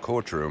inside the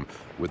courtroom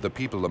with the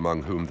people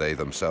among whom they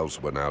themselves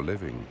were now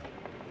living.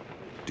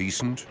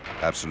 Decent,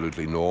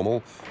 absolutely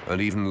normal, and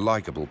even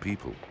likable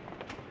people.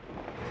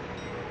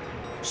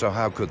 So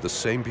how could the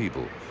same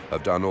people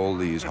have done all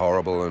these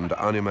horrible and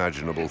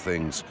unimaginable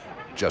things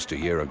just a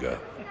year ago?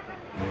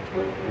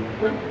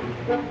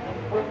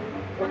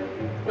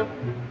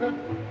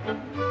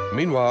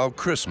 Meanwhile,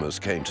 Christmas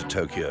came to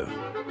Tokyo,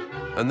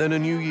 and then a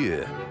new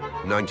year,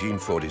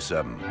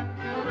 1947.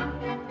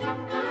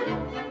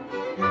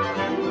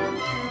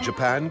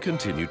 Japan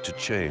continued to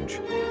change.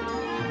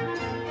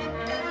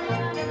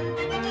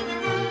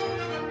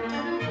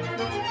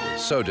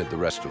 So did the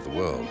rest of the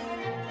world.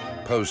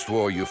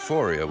 Post-war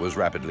euphoria was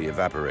rapidly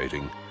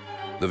evaporating.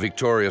 The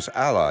victorious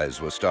Allies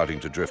were starting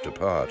to drift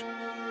apart.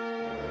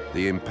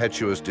 The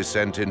impetuous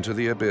descent into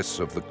the abyss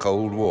of the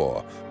Cold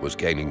War was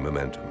gaining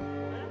momentum.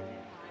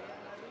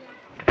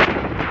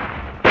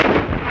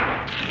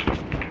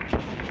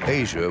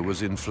 Asia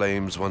was in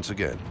flames once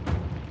again.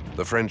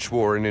 The French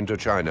war in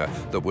Indochina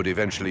that would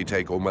eventually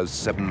take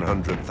almost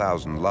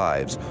 700,000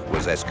 lives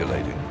was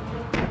escalating.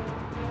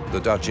 The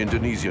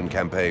Dutch-Indonesian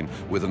campaign,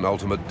 with an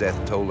ultimate death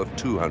toll of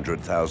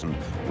 200,000,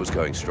 was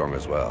going strong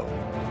as well.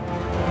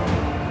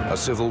 A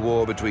civil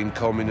war between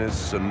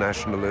communists and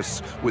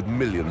nationalists, with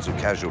millions of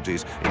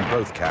casualties in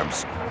both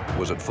camps,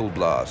 was at full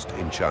blast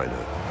in China.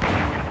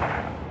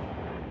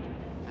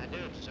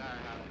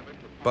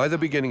 By the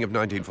beginning of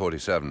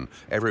 1947,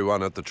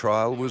 everyone at the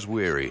trial was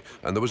weary,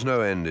 and there was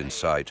no end in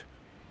sight.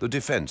 The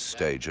defense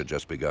stage had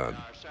just begun.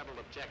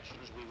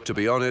 To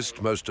be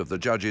honest, most of the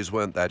judges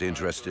weren't that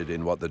interested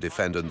in what the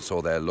defendants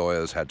or their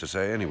lawyers had to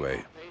say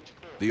anyway.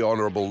 The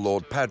Honourable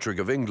Lord Patrick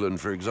of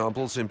England, for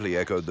example, simply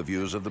echoed the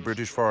views of the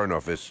British Foreign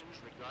Office.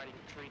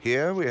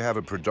 Here we have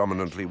a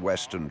predominantly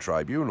Western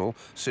tribunal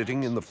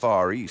sitting in the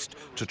Far East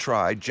to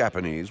try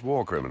Japanese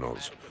war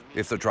criminals.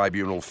 If the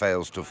tribunal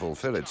fails to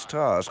fulfill its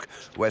task,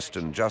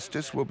 Western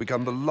justice will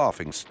become the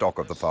laughingstock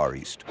of the Far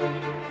East.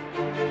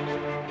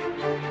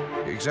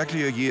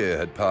 Exactly a year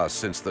had passed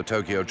since the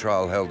Tokyo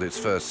trial held its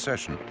first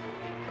session.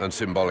 And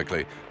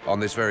symbolically, on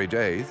this very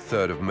day,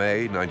 3rd of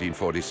May,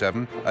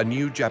 1947, a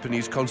new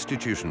Japanese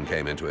constitution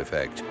came into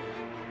effect.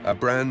 A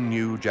brand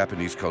new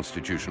Japanese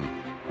constitution,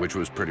 which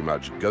was pretty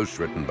much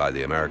ghostwritten by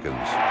the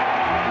Americans.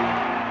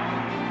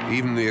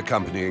 Even the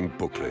accompanying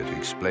booklet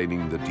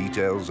explaining the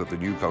details of the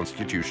new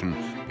constitution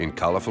in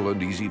colorful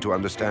and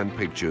easy-to-understand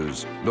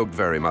pictures looked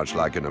very much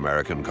like an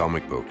American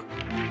comic book.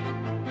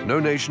 No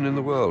nation in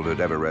the world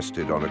had ever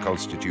rested on a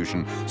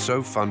constitution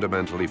so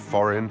fundamentally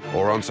foreign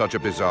or on such a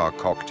bizarre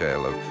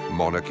cocktail of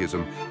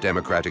monarchism,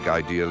 democratic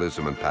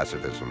idealism, and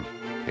pacifism.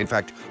 In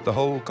fact, the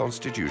whole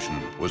constitution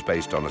was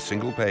based on a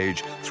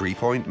single-page,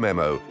 3-point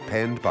memo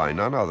penned by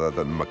none other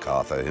than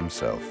MacArthur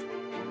himself.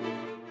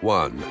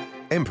 1.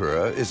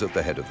 Emperor is at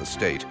the head of the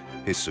state.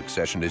 His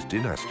succession is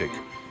dynastic.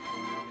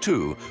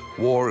 2,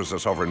 war as a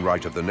sovereign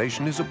right of the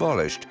nation is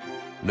abolished.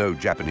 No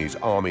Japanese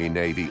army,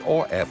 navy,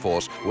 or air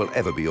force will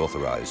ever be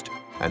authorized.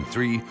 And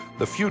 3,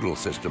 the feudal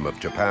system of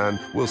Japan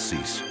will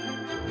cease.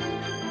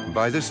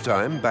 By this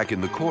time, back in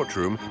the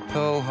courtroom,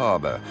 Pearl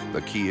Harbor,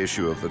 the key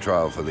issue of the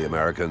trial for the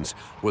Americans,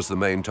 was the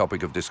main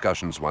topic of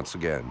discussions once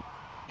again.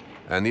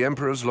 And the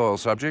emperor's loyal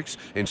subjects,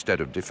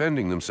 instead of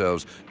defending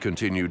themselves,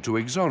 continued to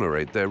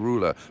exonerate their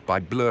ruler by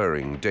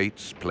blurring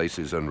dates,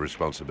 places, and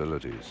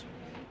responsibilities.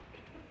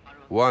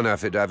 One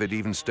affidavit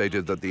even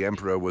stated that the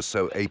emperor was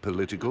so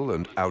apolitical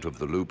and out of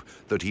the loop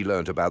that he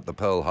learnt about the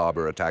Pearl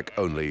Harbor attack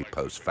only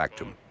post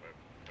factum.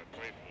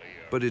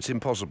 But it's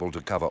impossible to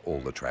cover all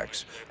the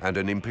tracks, and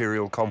an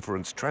Imperial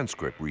Conference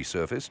transcript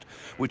resurfaced,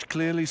 which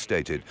clearly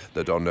stated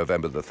that on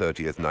November the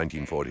 30th,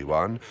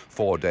 1941,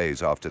 4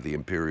 days after the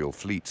Imperial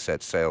fleet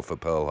set sail for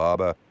Pearl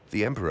Harbor,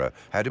 the Emperor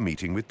had a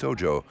meeting with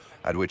Tojo,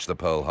 at which the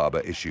Pearl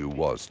Harbor issue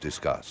was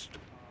discussed.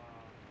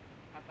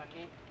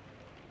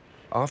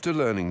 After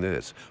learning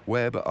this,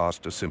 Webb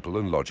asked a simple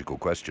and logical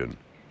question.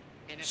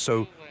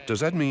 So, does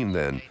that mean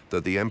then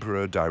that the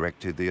Emperor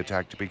directed the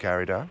attack to be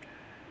carried out?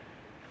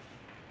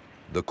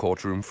 The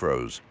courtroom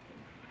froze.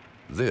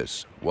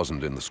 This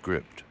wasn't in the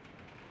script.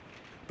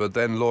 But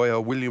then lawyer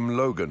William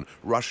Logan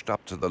rushed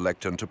up to the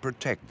lectern to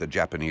protect the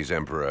Japanese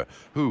emperor,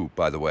 who,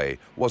 by the way,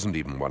 wasn't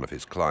even one of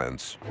his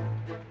clients.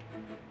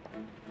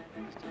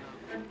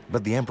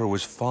 But the emperor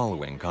was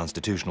following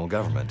constitutional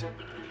government.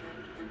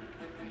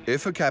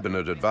 If a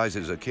cabinet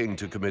advises a king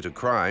to commit a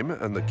crime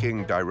and the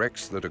king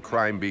directs that a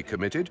crime be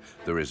committed,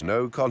 there is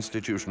no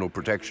constitutional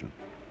protection.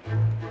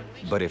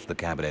 But if the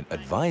cabinet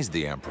advised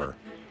the emperor...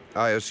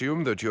 I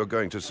assume that you're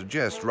going to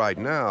suggest right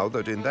now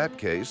that in that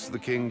case, the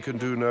king can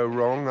do no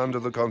wrong under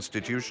the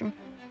Constitution?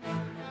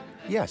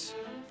 Yes,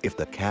 if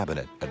the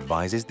cabinet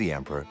advises the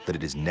emperor that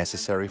it is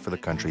necessary for the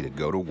country to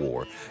go to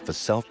war for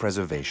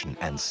self-preservation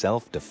and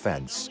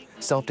self-defense,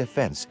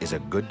 self-defense is a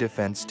good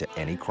defense to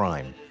any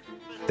crime.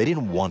 They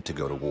didn't want to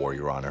go to war,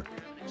 Your Honor.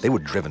 They were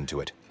driven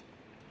to it.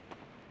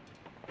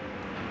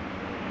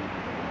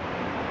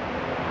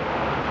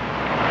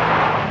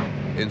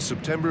 In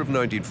September of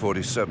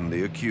 1947,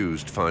 the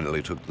accused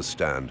finally took the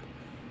stand.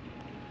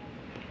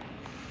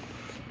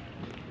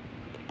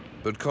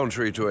 But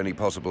contrary to any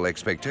possible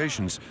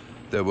expectations,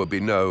 there would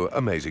be no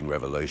amazing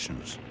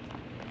revelations.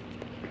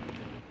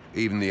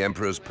 Even the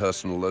emperor's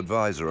personal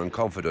advisor and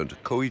confidant,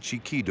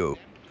 Koichi Kido,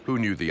 who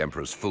knew the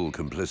emperor's full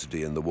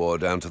complicity in the war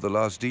down to the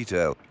last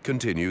detail,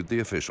 continued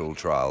the official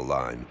trial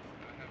line.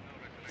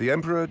 The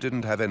emperor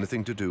didn't have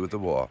anything to do with the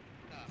war.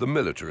 The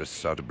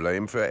militarists are to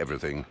blame for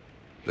everything.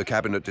 The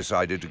cabinet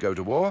decided to go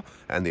to war,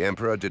 and the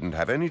emperor didn't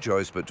have any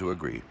choice but to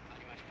agree.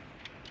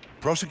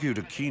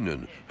 Prosecutor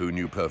Keenan, who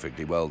knew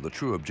perfectly well the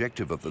true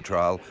objective of the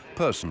trial,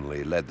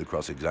 personally led the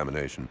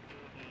cross-examination.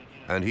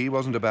 And he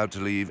wasn't about to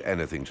leave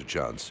anything to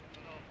chance,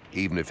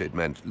 even if it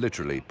meant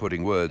literally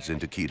putting words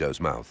into Kido's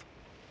mouth.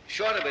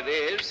 Short of it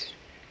is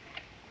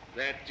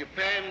that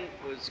Japan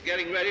was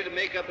getting ready to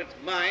make up its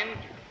mind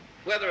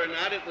whether or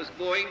not it was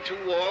going to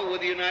war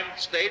with the United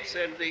States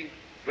and the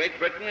Great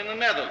Britain and the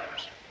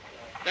Netherlands.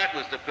 That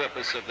was the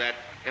purpose of that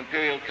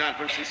Imperial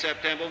Conference in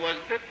September,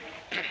 wasn't it?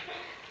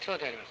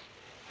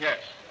 Yes.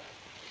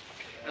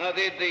 Now,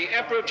 did the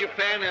Emperor of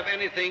Japan have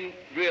anything,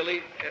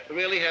 really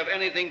have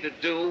anything to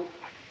do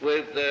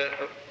with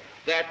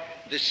that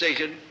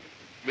decision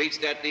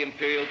reached at the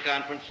Imperial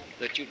Conference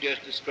that you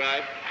just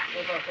described?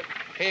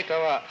 The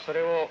Emperor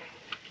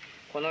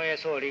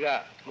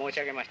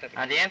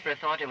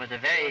thought it was a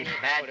very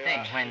bad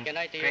thing when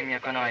Premier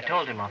Konoe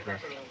told him of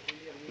this.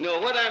 No,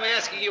 what I'm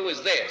asking you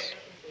is this.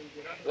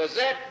 Was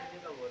that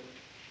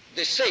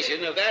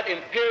decision of that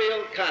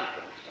Imperial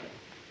Conference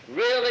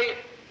really,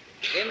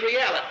 in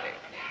reality,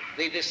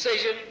 the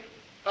decision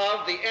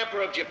of the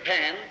Emperor of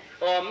Japan,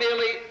 or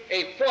merely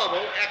a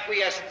formal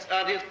acquiescence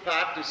on his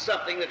part to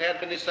something that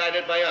had been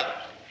decided by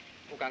others?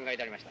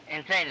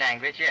 In plain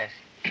language, yes.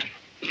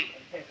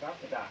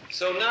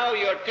 So now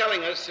you're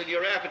telling us in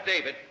your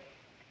affidavit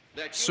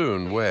that...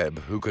 Soon, Webb,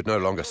 who could no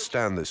longer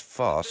stand this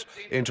farce,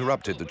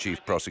 interrupted the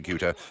chief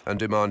prosecutor and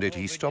demanded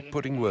he stop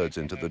putting words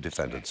into the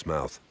defendant's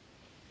mouth.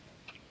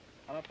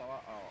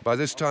 By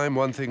this time,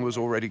 one thing was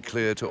already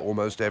clear to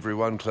almost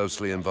everyone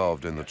closely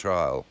involved in the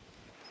trial.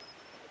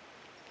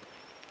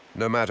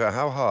 No matter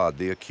how hard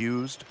the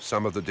accused,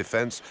 some of the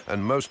defense,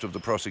 and most of the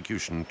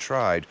prosecution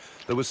tried,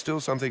 there was still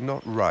something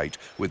not right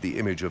with the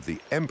image of the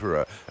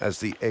emperor as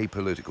the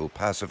apolitical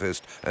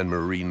pacifist and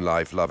marine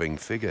life-loving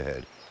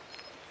figurehead.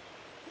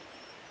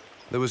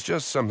 There was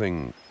just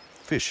something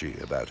fishy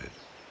about it.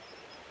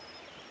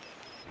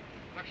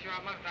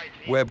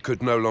 Webb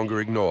could no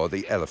longer ignore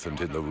the elephant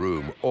in the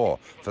room, or,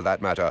 for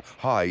that matter,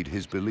 hide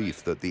his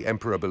belief that the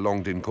emperor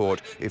belonged in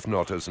court, if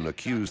not as an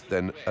accused,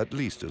 then at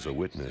least as a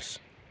witness.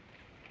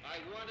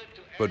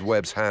 But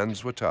Webb's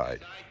hands were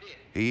tied.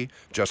 He,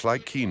 just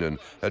like Keenan,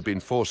 had been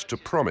forced to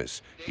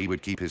promise he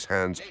would keep his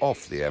hands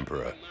off the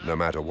emperor, no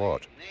matter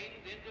what.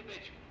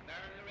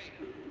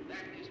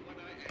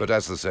 But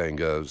as the saying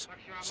goes,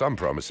 Some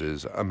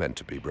promises are meant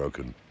to be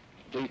broken.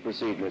 Please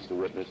proceed, Mr.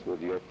 Witness,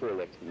 with your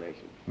full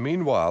explanation.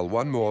 Meanwhile,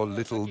 one more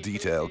little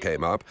detail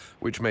came up,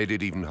 which made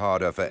it even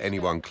harder for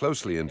anyone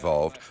closely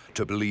involved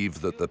to believe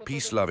that the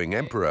peace-loving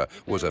emperor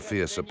was a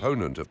fierce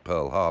opponent of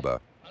Pearl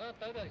Harbor.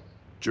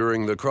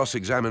 During the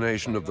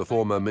cross-examination of the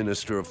former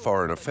Minister of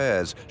Foreign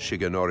Affairs,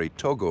 Shigenori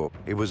Tojo,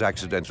 it was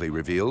accidentally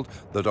revealed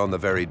that on the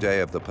very day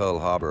of the Pearl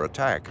Harbor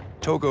attack,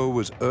 Tojo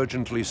was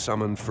urgently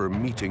summoned for a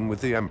meeting with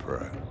the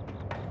emperor.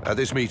 At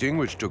this meeting,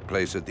 which took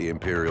place at the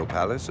Imperial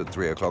Palace at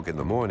 3 o'clock in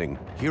the morning,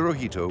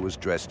 Hirohito was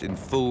dressed in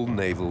full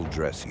naval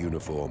dress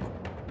uniform.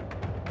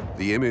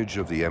 The image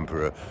of the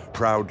emperor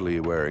proudly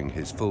wearing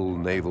his full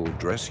naval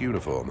dress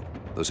uniform,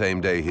 the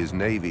same day his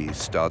navy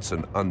starts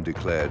an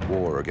undeclared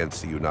war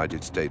against the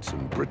United States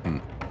and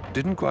Britain,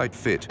 didn't quite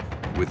fit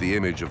with the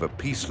image of a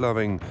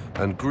peace-loving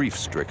and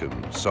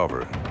grief-stricken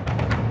sovereign.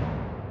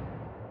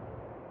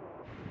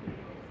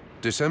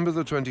 December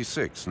the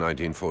 26th,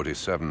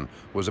 1947,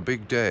 was a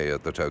big day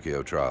at the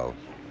Tokyo trial.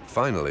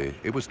 Finally,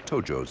 it was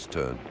Tojo's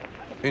turn.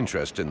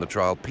 Interest in the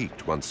trial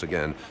peaked once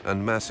again,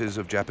 and masses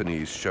of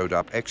Japanese showed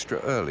up extra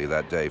early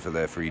that day for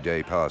their free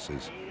day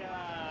passes.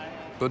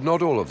 But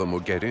not all of them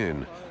would get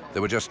in.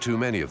 There were just too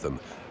many of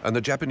them, and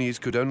the Japanese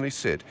could only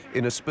sit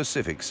in a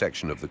specific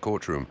section of the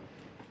courtroom,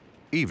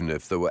 even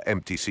if there were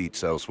empty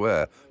seats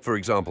elsewhere, for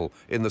example,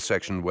 in the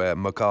section where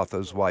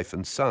MacArthur's wife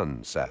and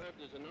son sat.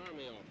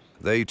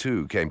 They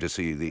too came to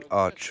see the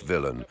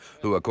arch-villain,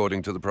 who,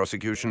 according to the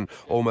prosecution,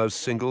 almost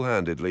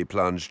single-handedly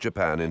plunged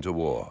Japan into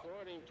war.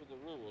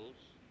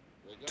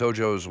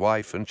 Tojo's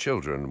wife and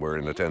children were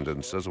in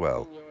attendance as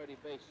well.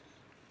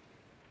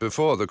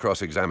 Before the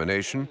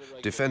cross-examination,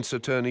 defense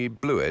attorney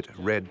Blewett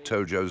read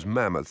Tojo's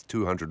mammoth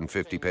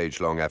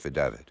 250-page-long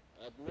affidavit.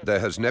 There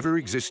has never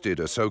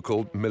existed a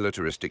so-called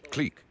militaristic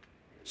clique.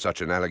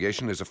 Such an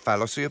allegation is a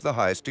fallacy of the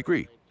highest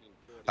degree.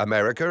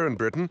 America and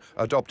Britain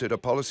adopted a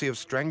policy of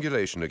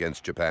strangulation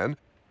against Japan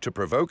to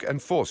provoke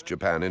and force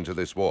Japan into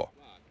this war.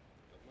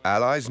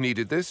 Allies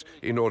needed this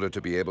in order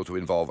to be able to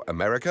involve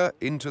America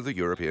into the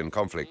European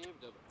conflict.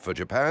 For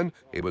Japan,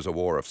 it was a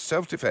war of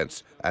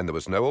self-defense, and there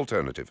was no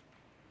alternative.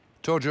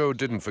 Tojo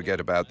didn't forget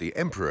about the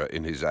emperor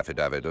in his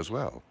affidavit as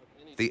well.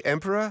 The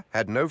emperor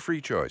had no free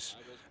choice,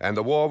 and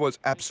the war was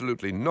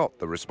absolutely not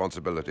the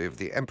responsibility of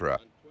the emperor.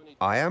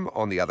 I am,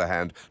 on the other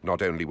hand,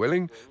 not only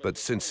willing, but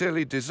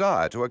sincerely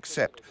desire to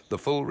accept the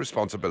full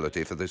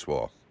responsibility for this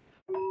war.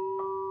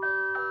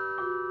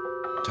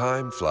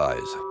 Time flies.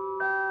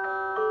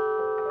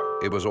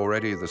 It was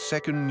already the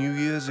second New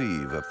Year's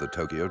Eve of the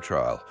Tokyo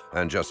trial,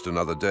 and just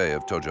another day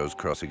of Tojo's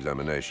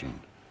cross-examination.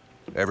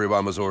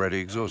 Everyone was already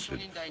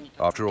exhausted.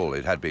 After all,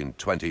 it had been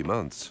 20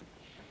 months.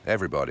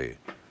 Everybody,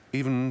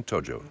 even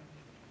Tojo.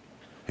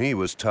 He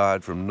was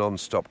tired from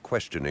non-stop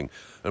questioning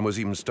and was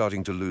even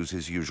starting to lose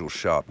his usual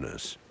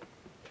sharpness.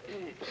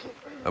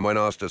 And when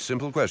asked a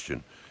simple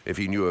question, if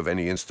he knew of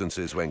any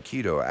instances when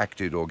Kido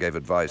acted or gave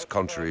advice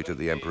contrary to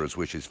the emperor's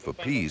wishes for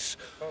peace,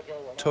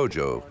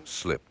 Tojo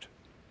slipped.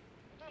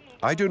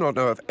 I do not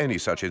know of any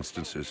such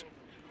instances,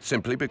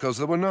 simply because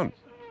there were none.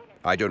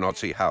 I do not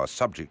see how a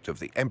subject of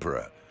the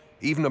emperor,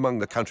 even among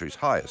the country's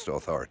highest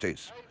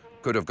authorities,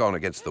 could have gone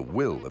against the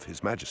will of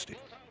His Majesty.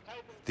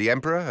 The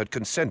emperor had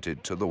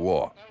consented to the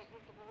war.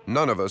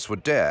 None of us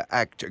would dare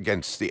act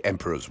against the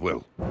emperor's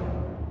will.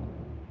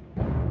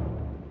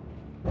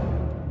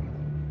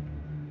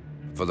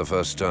 For the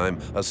first time,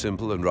 a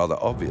simple and rather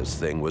obvious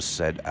thing was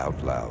said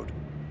out loud.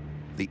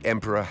 The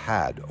emperor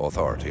had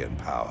authority and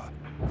power.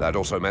 That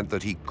also meant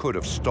that he could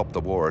have stopped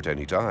the war at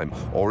any time,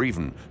 or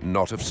even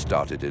not have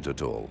started it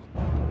at all.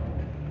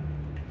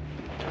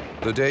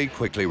 The day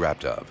quickly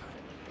wrapped up,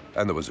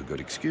 and there was a good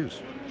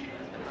excuse.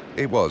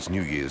 It was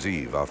New Year's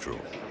Eve, after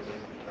all.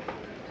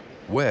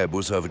 Webb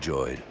was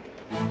overjoyed.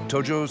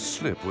 Tojo's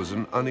slip was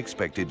an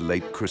unexpected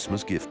late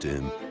Christmas gift to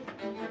him.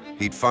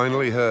 He'd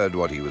finally heard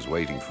what he was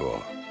waiting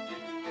for.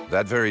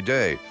 That very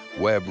day,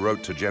 Webb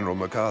wrote to General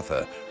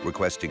MacArthur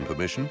requesting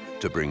permission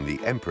to bring the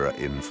Emperor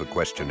in for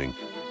questioning.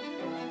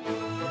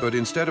 But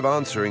instead of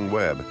answering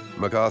Webb,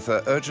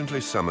 MacArthur urgently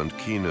summoned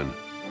Keenan.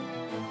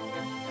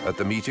 At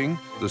the meeting,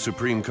 the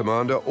Supreme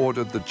Commander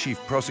ordered the Chief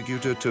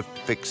Prosecutor to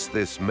fix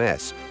this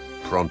mess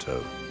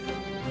pronto.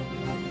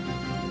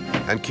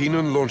 And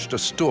Keenan launched a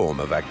storm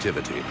of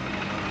activity.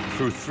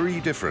 Through 3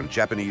 different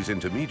Japanese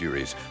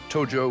intermediaries,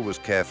 Tojo was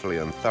carefully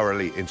and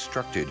thoroughly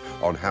instructed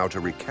on how to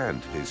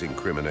recant his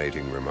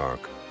incriminating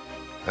remark.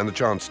 And the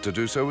chance to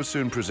do so was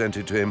soon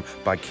presented to him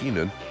by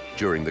Keenan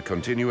during the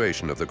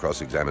continuation of the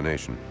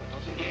cross-examination.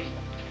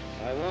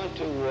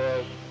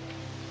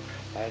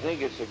 I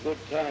think it's a good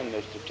time,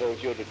 Mr.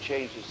 Tojo, to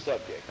change the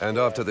subject. And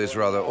after this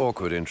rather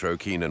awkward intro,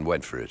 Keenan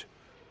went for it.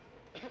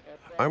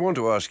 I want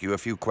to ask you a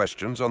few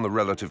questions on the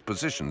relative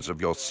positions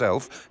of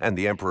yourself and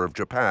the Emperor of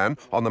Japan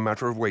on the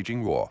matter of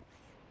waging war.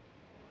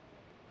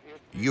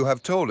 You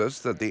have told us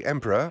that the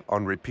Emperor,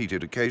 on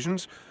repeated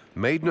occasions,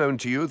 made known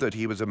to you that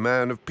he was a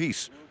man of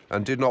peace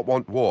and did not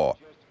want war.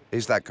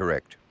 Is that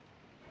correct?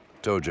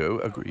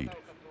 Tojo agreed.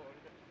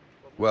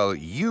 Well,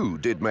 you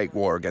did make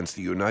war against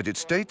the United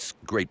States,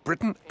 Great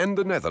Britain, and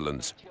the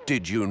Netherlands,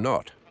 did you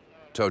not?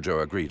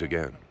 Tojo agreed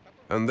again.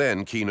 And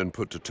then Keenan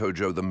put to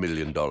Tojo the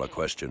million-dollar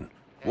question.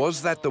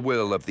 Was that the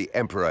will of the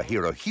Emperor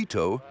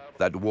Hirohito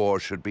that war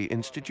should be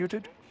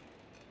instituted?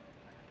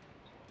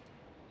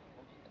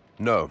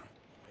 No.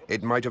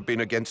 It might have been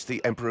against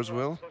the Emperor's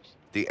will.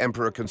 The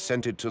Emperor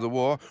consented to the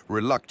war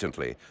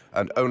reluctantly,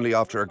 and only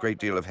after a great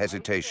deal of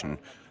hesitation.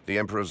 The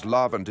Emperor's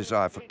love and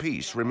desire for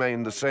peace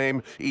remained the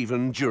same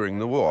even during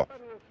the war.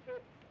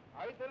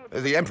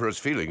 The Emperor's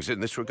feelings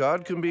in this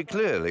regard can be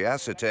clearly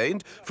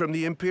ascertained from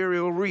the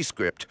imperial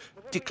rescript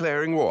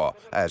declaring war,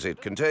 as it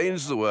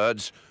contains the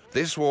words,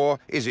 "This war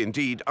is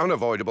indeed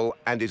unavoidable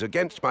and is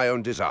against my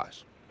own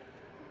desires."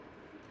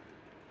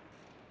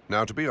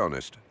 Now, to be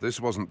honest,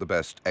 this wasn't the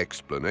best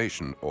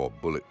explanation or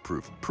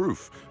bulletproof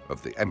proof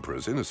of the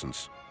Emperor's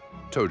innocence.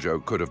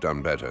 Tojo could have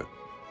done better.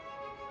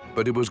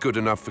 But it was good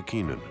enough for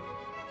Keenan.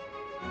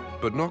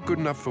 But not good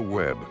enough for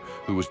Webb,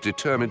 who was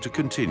determined to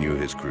continue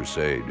his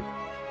crusade.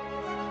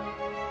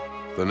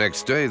 The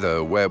next day,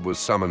 though, Webb was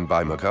summoned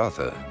by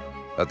MacArthur.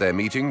 At their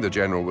meeting, the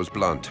general was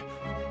blunt.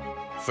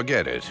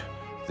 "Forget it.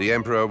 The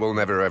Emperor will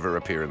never ever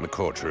appear in the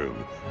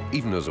courtroom,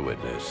 even as a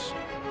witness.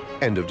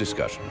 End of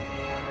discussion."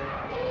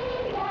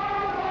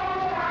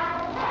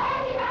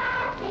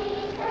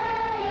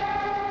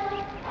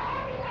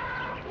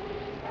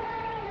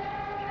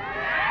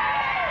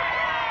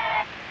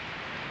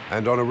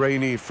 And on a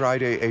rainy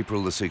Friday,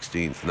 April the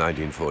 16th,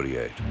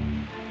 1948,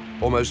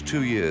 almost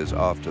 2 years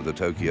after the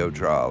Tokyo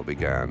trial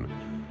began,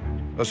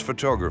 as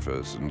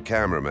photographers and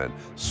cameramen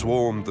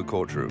swarmed the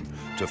courtroom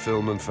to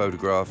film and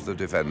photograph the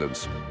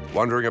defendants,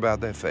 wondering about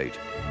their fate,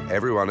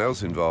 everyone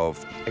else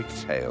involved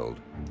exhaled.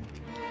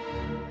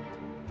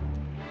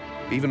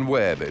 Even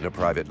Webb, in a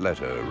private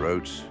letter,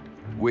 wrote,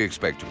 "We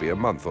expect to be a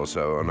month or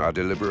so on our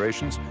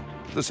deliberations,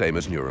 the same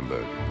as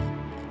Nuremberg."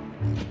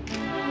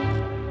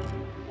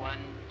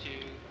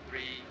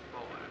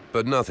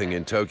 But nothing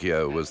in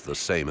Tokyo was the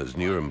same as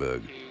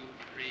Nuremberg.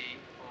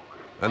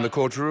 And the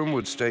courtroom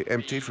would stay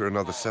empty for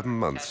another 7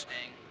 months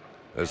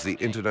as the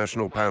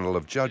international panel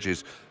of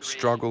judges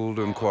struggled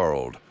and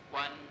quarreled.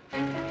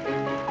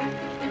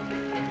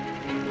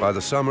 By the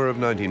summer of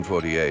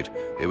 1948,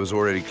 it was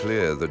already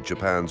clear that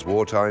Japan's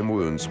wartime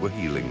wounds were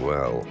healing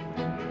well.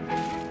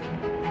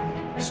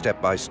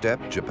 Step by step,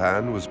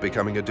 Japan was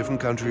becoming a different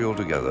country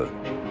altogether.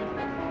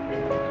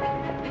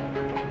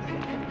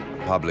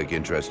 Public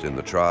interest in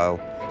the trial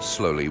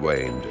slowly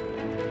waned.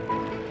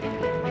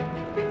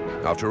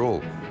 After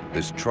all,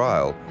 this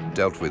trial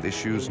dealt with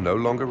issues no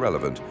longer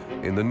relevant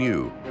in the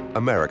new,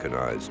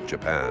 Americanized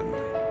Japan.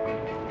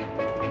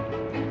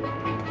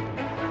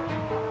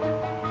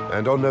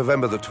 And on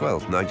November the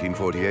 12th,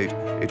 1948,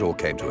 it all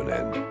came to an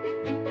end.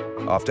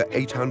 After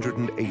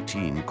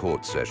 818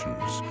 court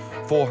sessions,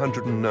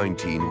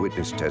 419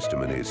 witness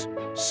testimonies,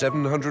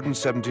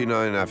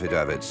 779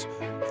 affidavits,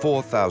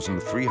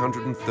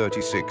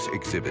 4,336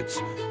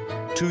 exhibits,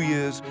 2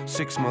 years,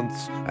 6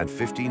 months, and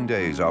 15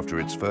 days after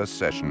its first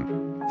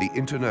session, the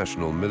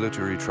International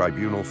Military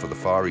Tribunal for the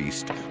Far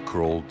East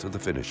crawled to the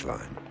finish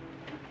line.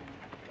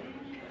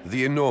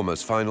 The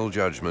enormous final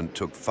judgment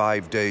took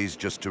 5 days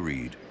just to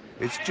read.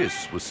 Its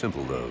gist was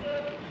simple, though.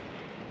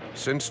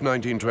 Since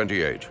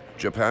 1928,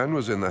 Japan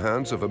was in the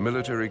hands of a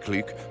military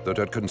clique that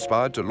had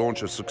conspired to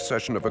launch a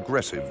succession of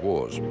aggressive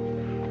wars.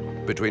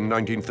 Between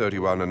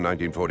 1931 and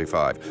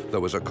 1945, there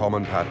was a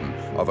common pattern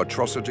of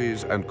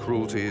atrocities and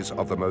cruelties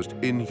of the most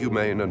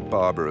inhumane and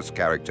barbarous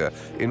character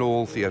in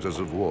all theaters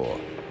of war,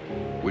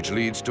 which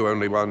leads to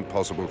only one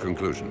possible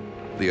conclusion.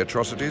 The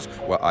atrocities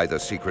were either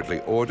secretly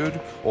ordered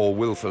or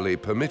willfully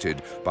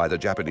permitted by the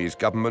Japanese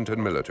government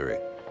and military.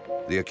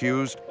 The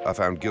accused are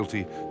found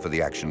guilty for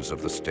the actions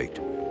of the state.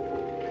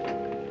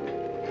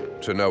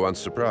 To no one's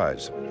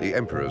surprise, the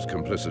Emperor's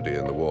complicity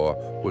in the war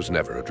was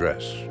never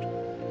addressed.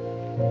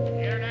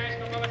 The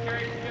international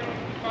military skill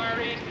in the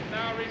Far East is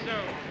now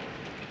resumed.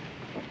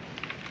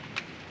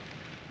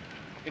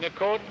 In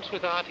accordance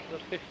with Article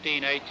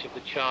 15H of the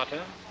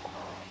Charter,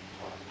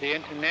 the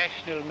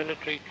International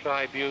Military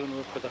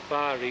Tribunal for the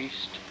Far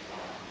East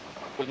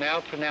will now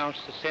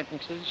pronounce the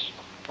sentences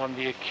on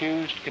the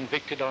accused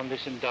convicted on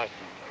this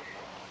indictment.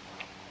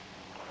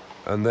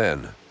 And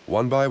then,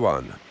 one by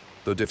one,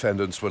 the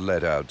defendants were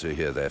led out to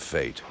hear their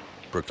fate,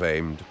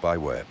 proclaimed by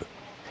Webb.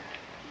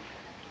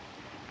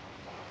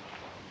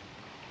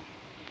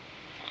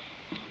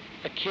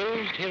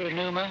 Accused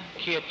Hironuma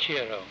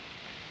Kiichiro,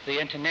 the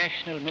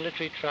International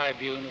Military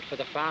Tribunal for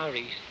the Far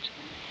East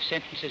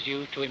sentences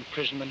you to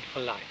imprisonment for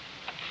life.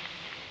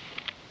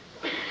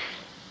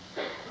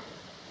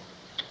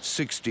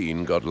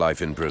 16 got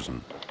life in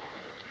prison.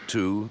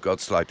 2 got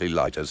slightly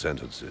lighter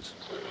sentences.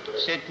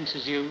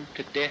 Sentences you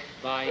to death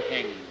by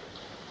hanging,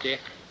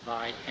 death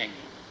by hanging,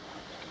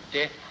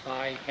 death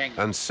by hanging.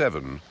 And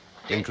 7,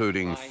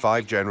 including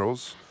 5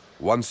 generals,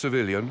 1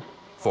 civilian,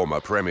 former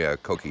Premier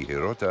Koki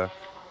Hirota,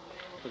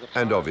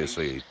 and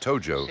obviously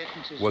Tojo,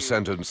 were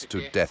sentenced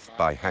to death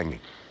by hanging.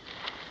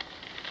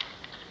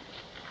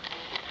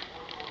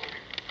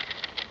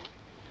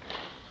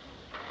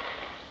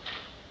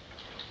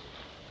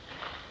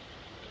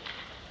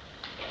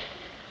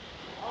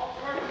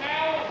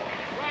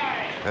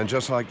 And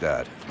just like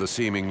that, the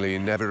seemingly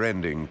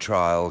never-ending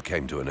trial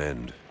came to an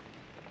end.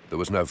 There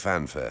was no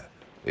fanfare.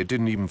 It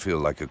didn't even feel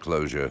like a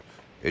closure.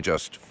 It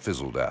just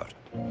fizzled out.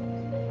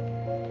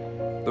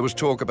 There was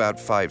talk about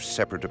 5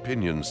 separate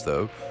opinions,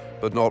 though,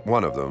 but not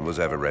one of them was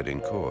ever read in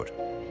court.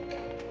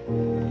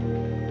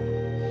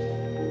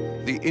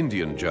 The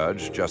Indian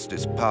judge,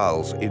 Justice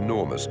Pal's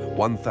enormous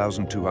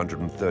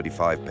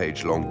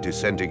 1,235-page-long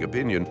dissenting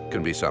opinion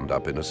can be summed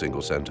up in a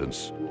single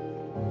sentence.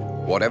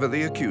 Whatever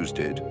the accused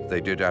did,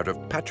 they did out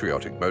of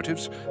patriotic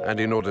motives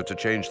and in order to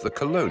change the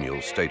colonial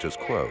status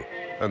quo.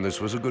 And this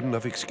was a good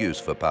enough excuse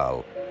for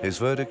Pal. His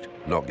verdict,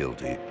 not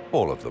guilty.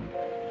 All of them.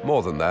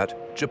 More than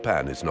that,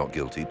 Japan is not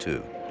guilty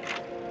too.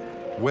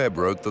 Webb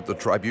wrote that the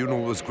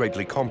tribunal was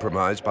greatly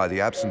compromised by the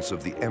absence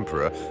of the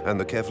emperor and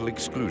the careful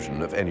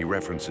exclusion of any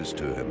references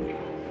to him.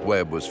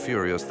 Webb was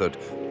furious that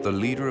the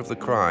leader of the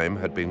crime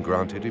had been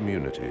granted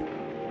immunity.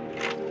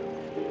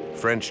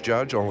 French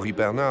judge Henri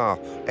Bernard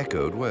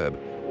echoed Webb.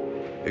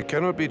 It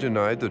cannot be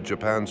denied that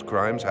Japan's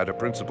crimes had a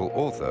principal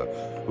author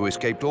who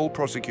escaped all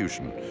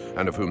prosecution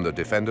and of whom the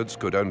defendants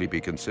could only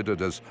be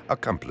considered as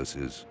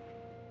accomplices.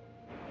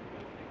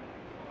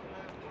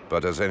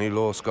 But as any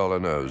law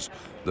scholar knows,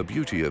 the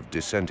beauty of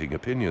dissenting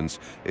opinions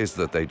is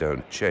that they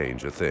don't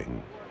change a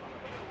thing.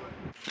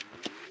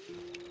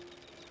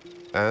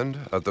 And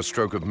at the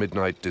stroke of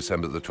midnight,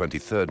 December the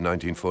 23rd,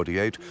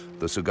 1948,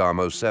 the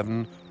Sugamo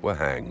 7 were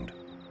hanged.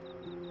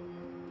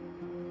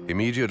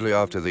 Immediately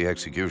after the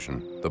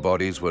execution, the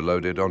bodies were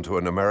loaded onto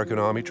an American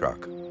Army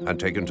truck and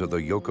taken to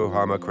the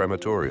Yokohama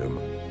crematorium,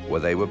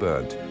 where they were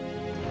burnt.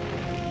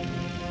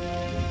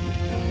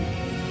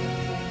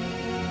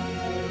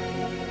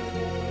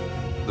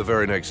 The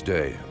very next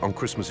day, on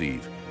Christmas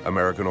Eve,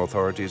 American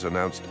authorities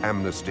announced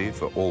amnesty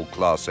for all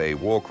Class A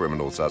war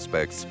criminal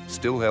suspects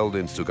still held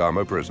in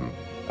Sugamo prison,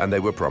 and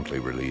they were promptly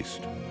released.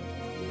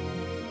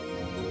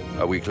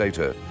 A week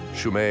later,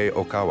 Shumei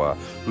Okawa,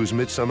 whose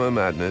midsummer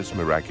madness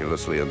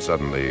miraculously and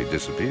suddenly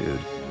disappeared,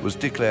 was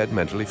declared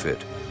mentally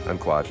fit and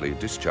quietly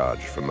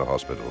discharged from the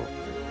hospital.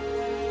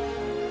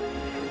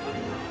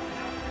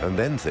 And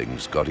then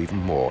things got even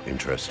more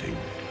interesting.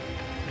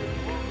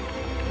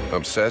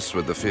 Obsessed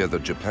with the fear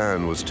that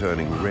Japan was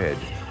turning red,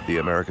 the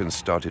Americans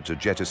started to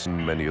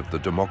jettison many of the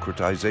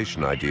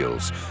democratization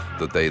ideals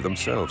that they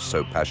themselves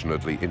so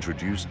passionately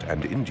introduced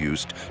and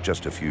induced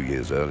just a few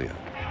years earlier.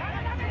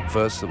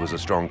 First, there was a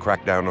strong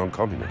crackdown on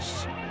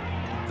communists,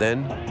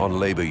 then on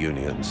labor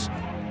unions,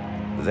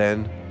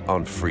 then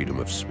on freedom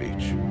of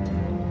speech.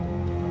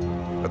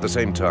 At the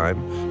same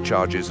time,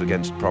 charges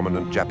against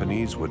prominent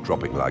Japanese were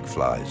dropping like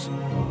flies.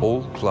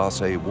 All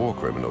Class A war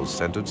criminals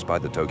sentenced by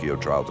the Tokyo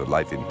trial to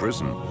life in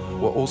prison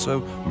were also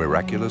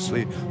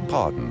miraculously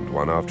pardoned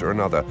one after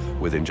another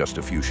within just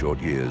a few short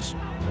years.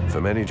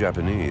 For many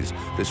Japanese,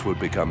 this would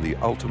become the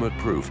ultimate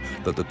proof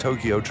that the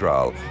Tokyo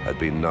trial had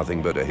been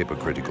nothing but a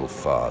hypocritical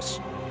farce.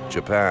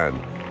 Japan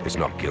is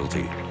not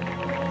guilty.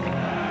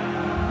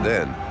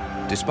 Then,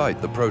 despite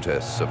the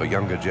protests of a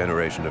younger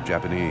generation of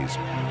Japanese,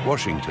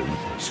 Washington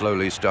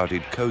slowly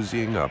started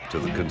cozying up to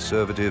the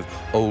conservative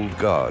old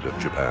guard of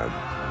Japan.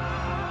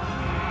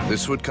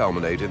 This would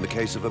culminate in the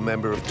case of a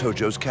member of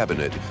Tojo's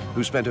cabinet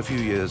who spent a few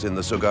years in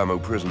the Sugamo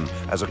prison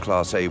as a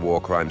Class A war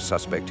crime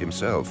suspect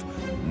himself,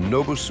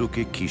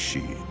 Nobusuke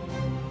Kishi.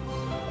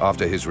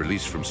 After his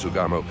release from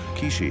Sugamo,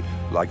 Kishi,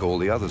 like all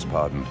the others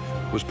pardoned,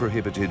 was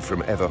prohibited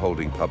from ever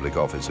holding public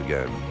office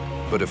again.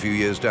 But a few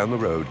years down the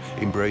road,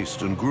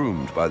 embraced and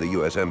groomed by the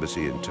US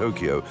Embassy in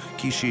Tokyo,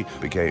 Kishi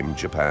became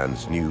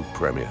Japan's new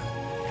premier.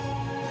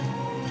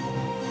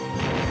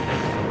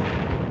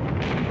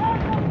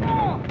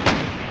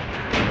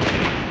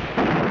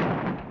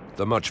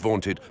 The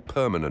much-vaunted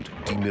permanent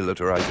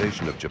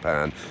demilitarization of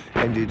Japan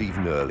ended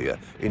even earlier,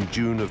 in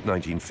June of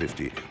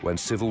 1950, when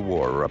civil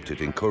war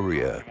erupted in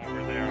Korea.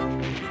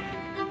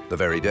 The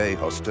very day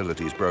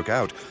hostilities broke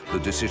out, the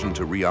decision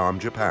to rearm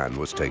Japan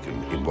was taken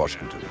in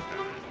Washington.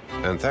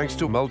 And thanks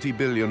to a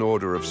multi-billion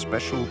order of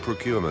special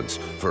procurements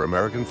for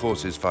American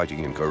forces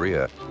fighting in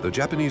Korea, the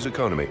Japanese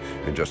economy,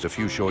 in just a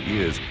few short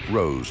years,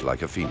 rose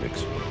like a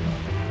phoenix.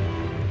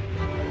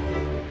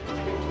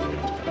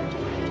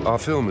 Our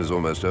film is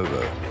almost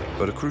over,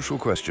 but a crucial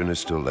question is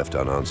still left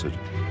unanswered.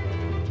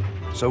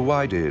 So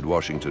why did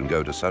Washington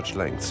go to such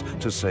lengths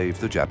to save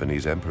the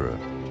Japanese emperor?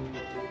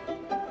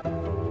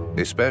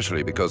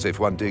 Especially because if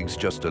one digs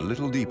just a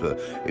little deeper,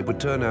 it would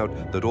turn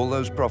out that all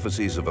those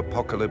prophecies of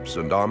apocalypse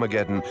and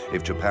Armageddon,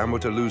 if Japan were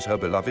to lose her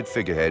beloved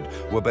figurehead,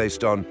 were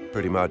based on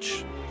pretty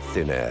much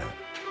thin air.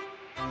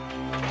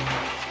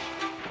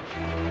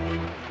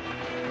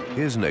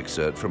 Here's an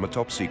excerpt from a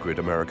top-secret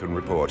American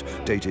report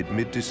dated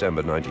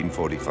mid-December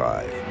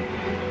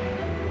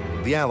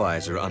 1945. The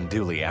Allies are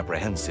unduly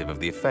apprehensive of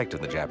the effect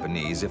of the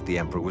Japanese if the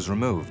emperor was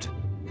removed.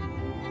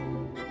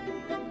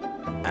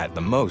 At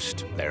the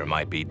most, there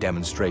might be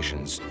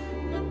demonstrations,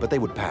 but they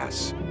would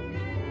pass.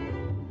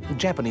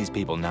 Japanese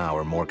people now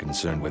are more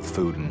concerned with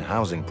food and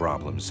housing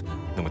problems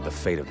than with the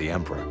fate of the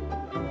emperor.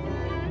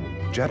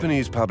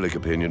 Japanese public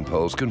opinion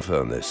polls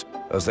confirm this.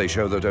 as they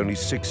show that only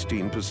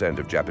 16%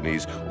 of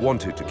Japanese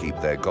wanted to keep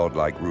their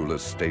godlike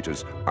ruler's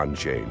status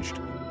unchanged.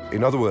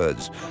 In other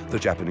words, the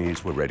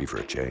Japanese were ready for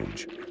a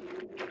change.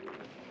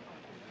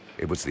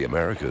 It was the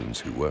Americans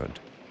who weren't.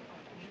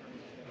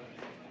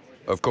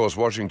 Of course,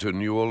 Washington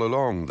knew all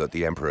along that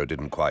the emperor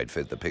didn't quite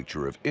fit the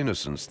picture of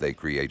innocence they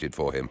created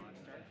for him.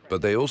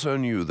 But they also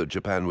knew that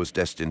Japan was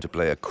destined to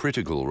play a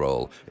critical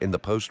role in the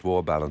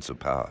post-war balance of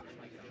power.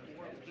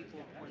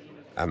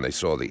 And they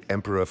saw the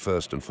emperor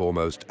first and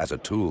foremost as a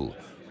tool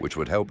which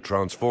would help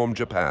transform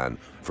Japan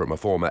from a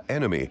former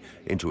enemy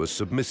into a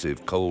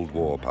submissive Cold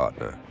War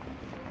partner.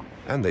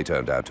 And they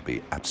turned out to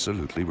be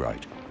absolutely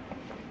right.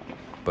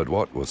 But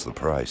what was the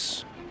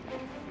price?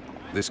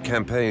 This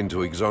campaign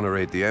to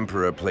exonerate the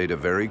emperor played a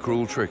very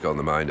cruel trick on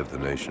the mind of the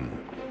nation,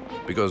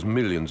 because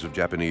millions of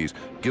Japanese,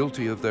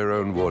 guilty of their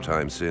own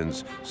wartime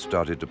sins,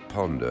 started to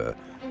ponder,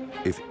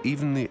 if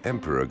even the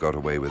emperor got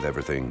away with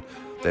everything,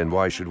 then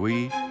why should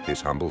we,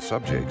 his humble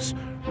subjects,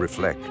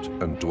 reflect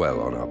and dwell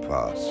on our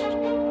past?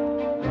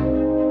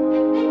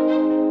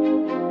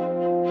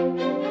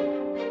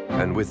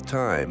 And with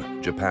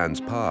time,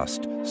 Japan's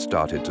past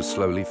started to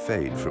slowly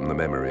fade from the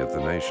memory of the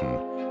nation.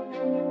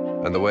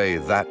 And the way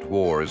that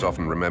war is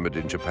often remembered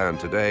in Japan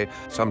today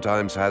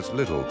sometimes has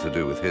little to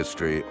do with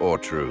history or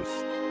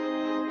truth.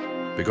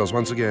 Because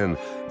once again,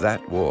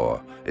 that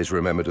war is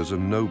remembered as a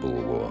noble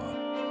war.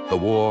 A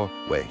war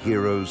where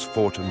heroes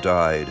fought and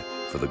died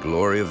for the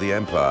glory of the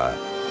empire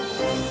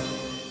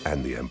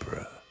and the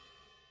emperor.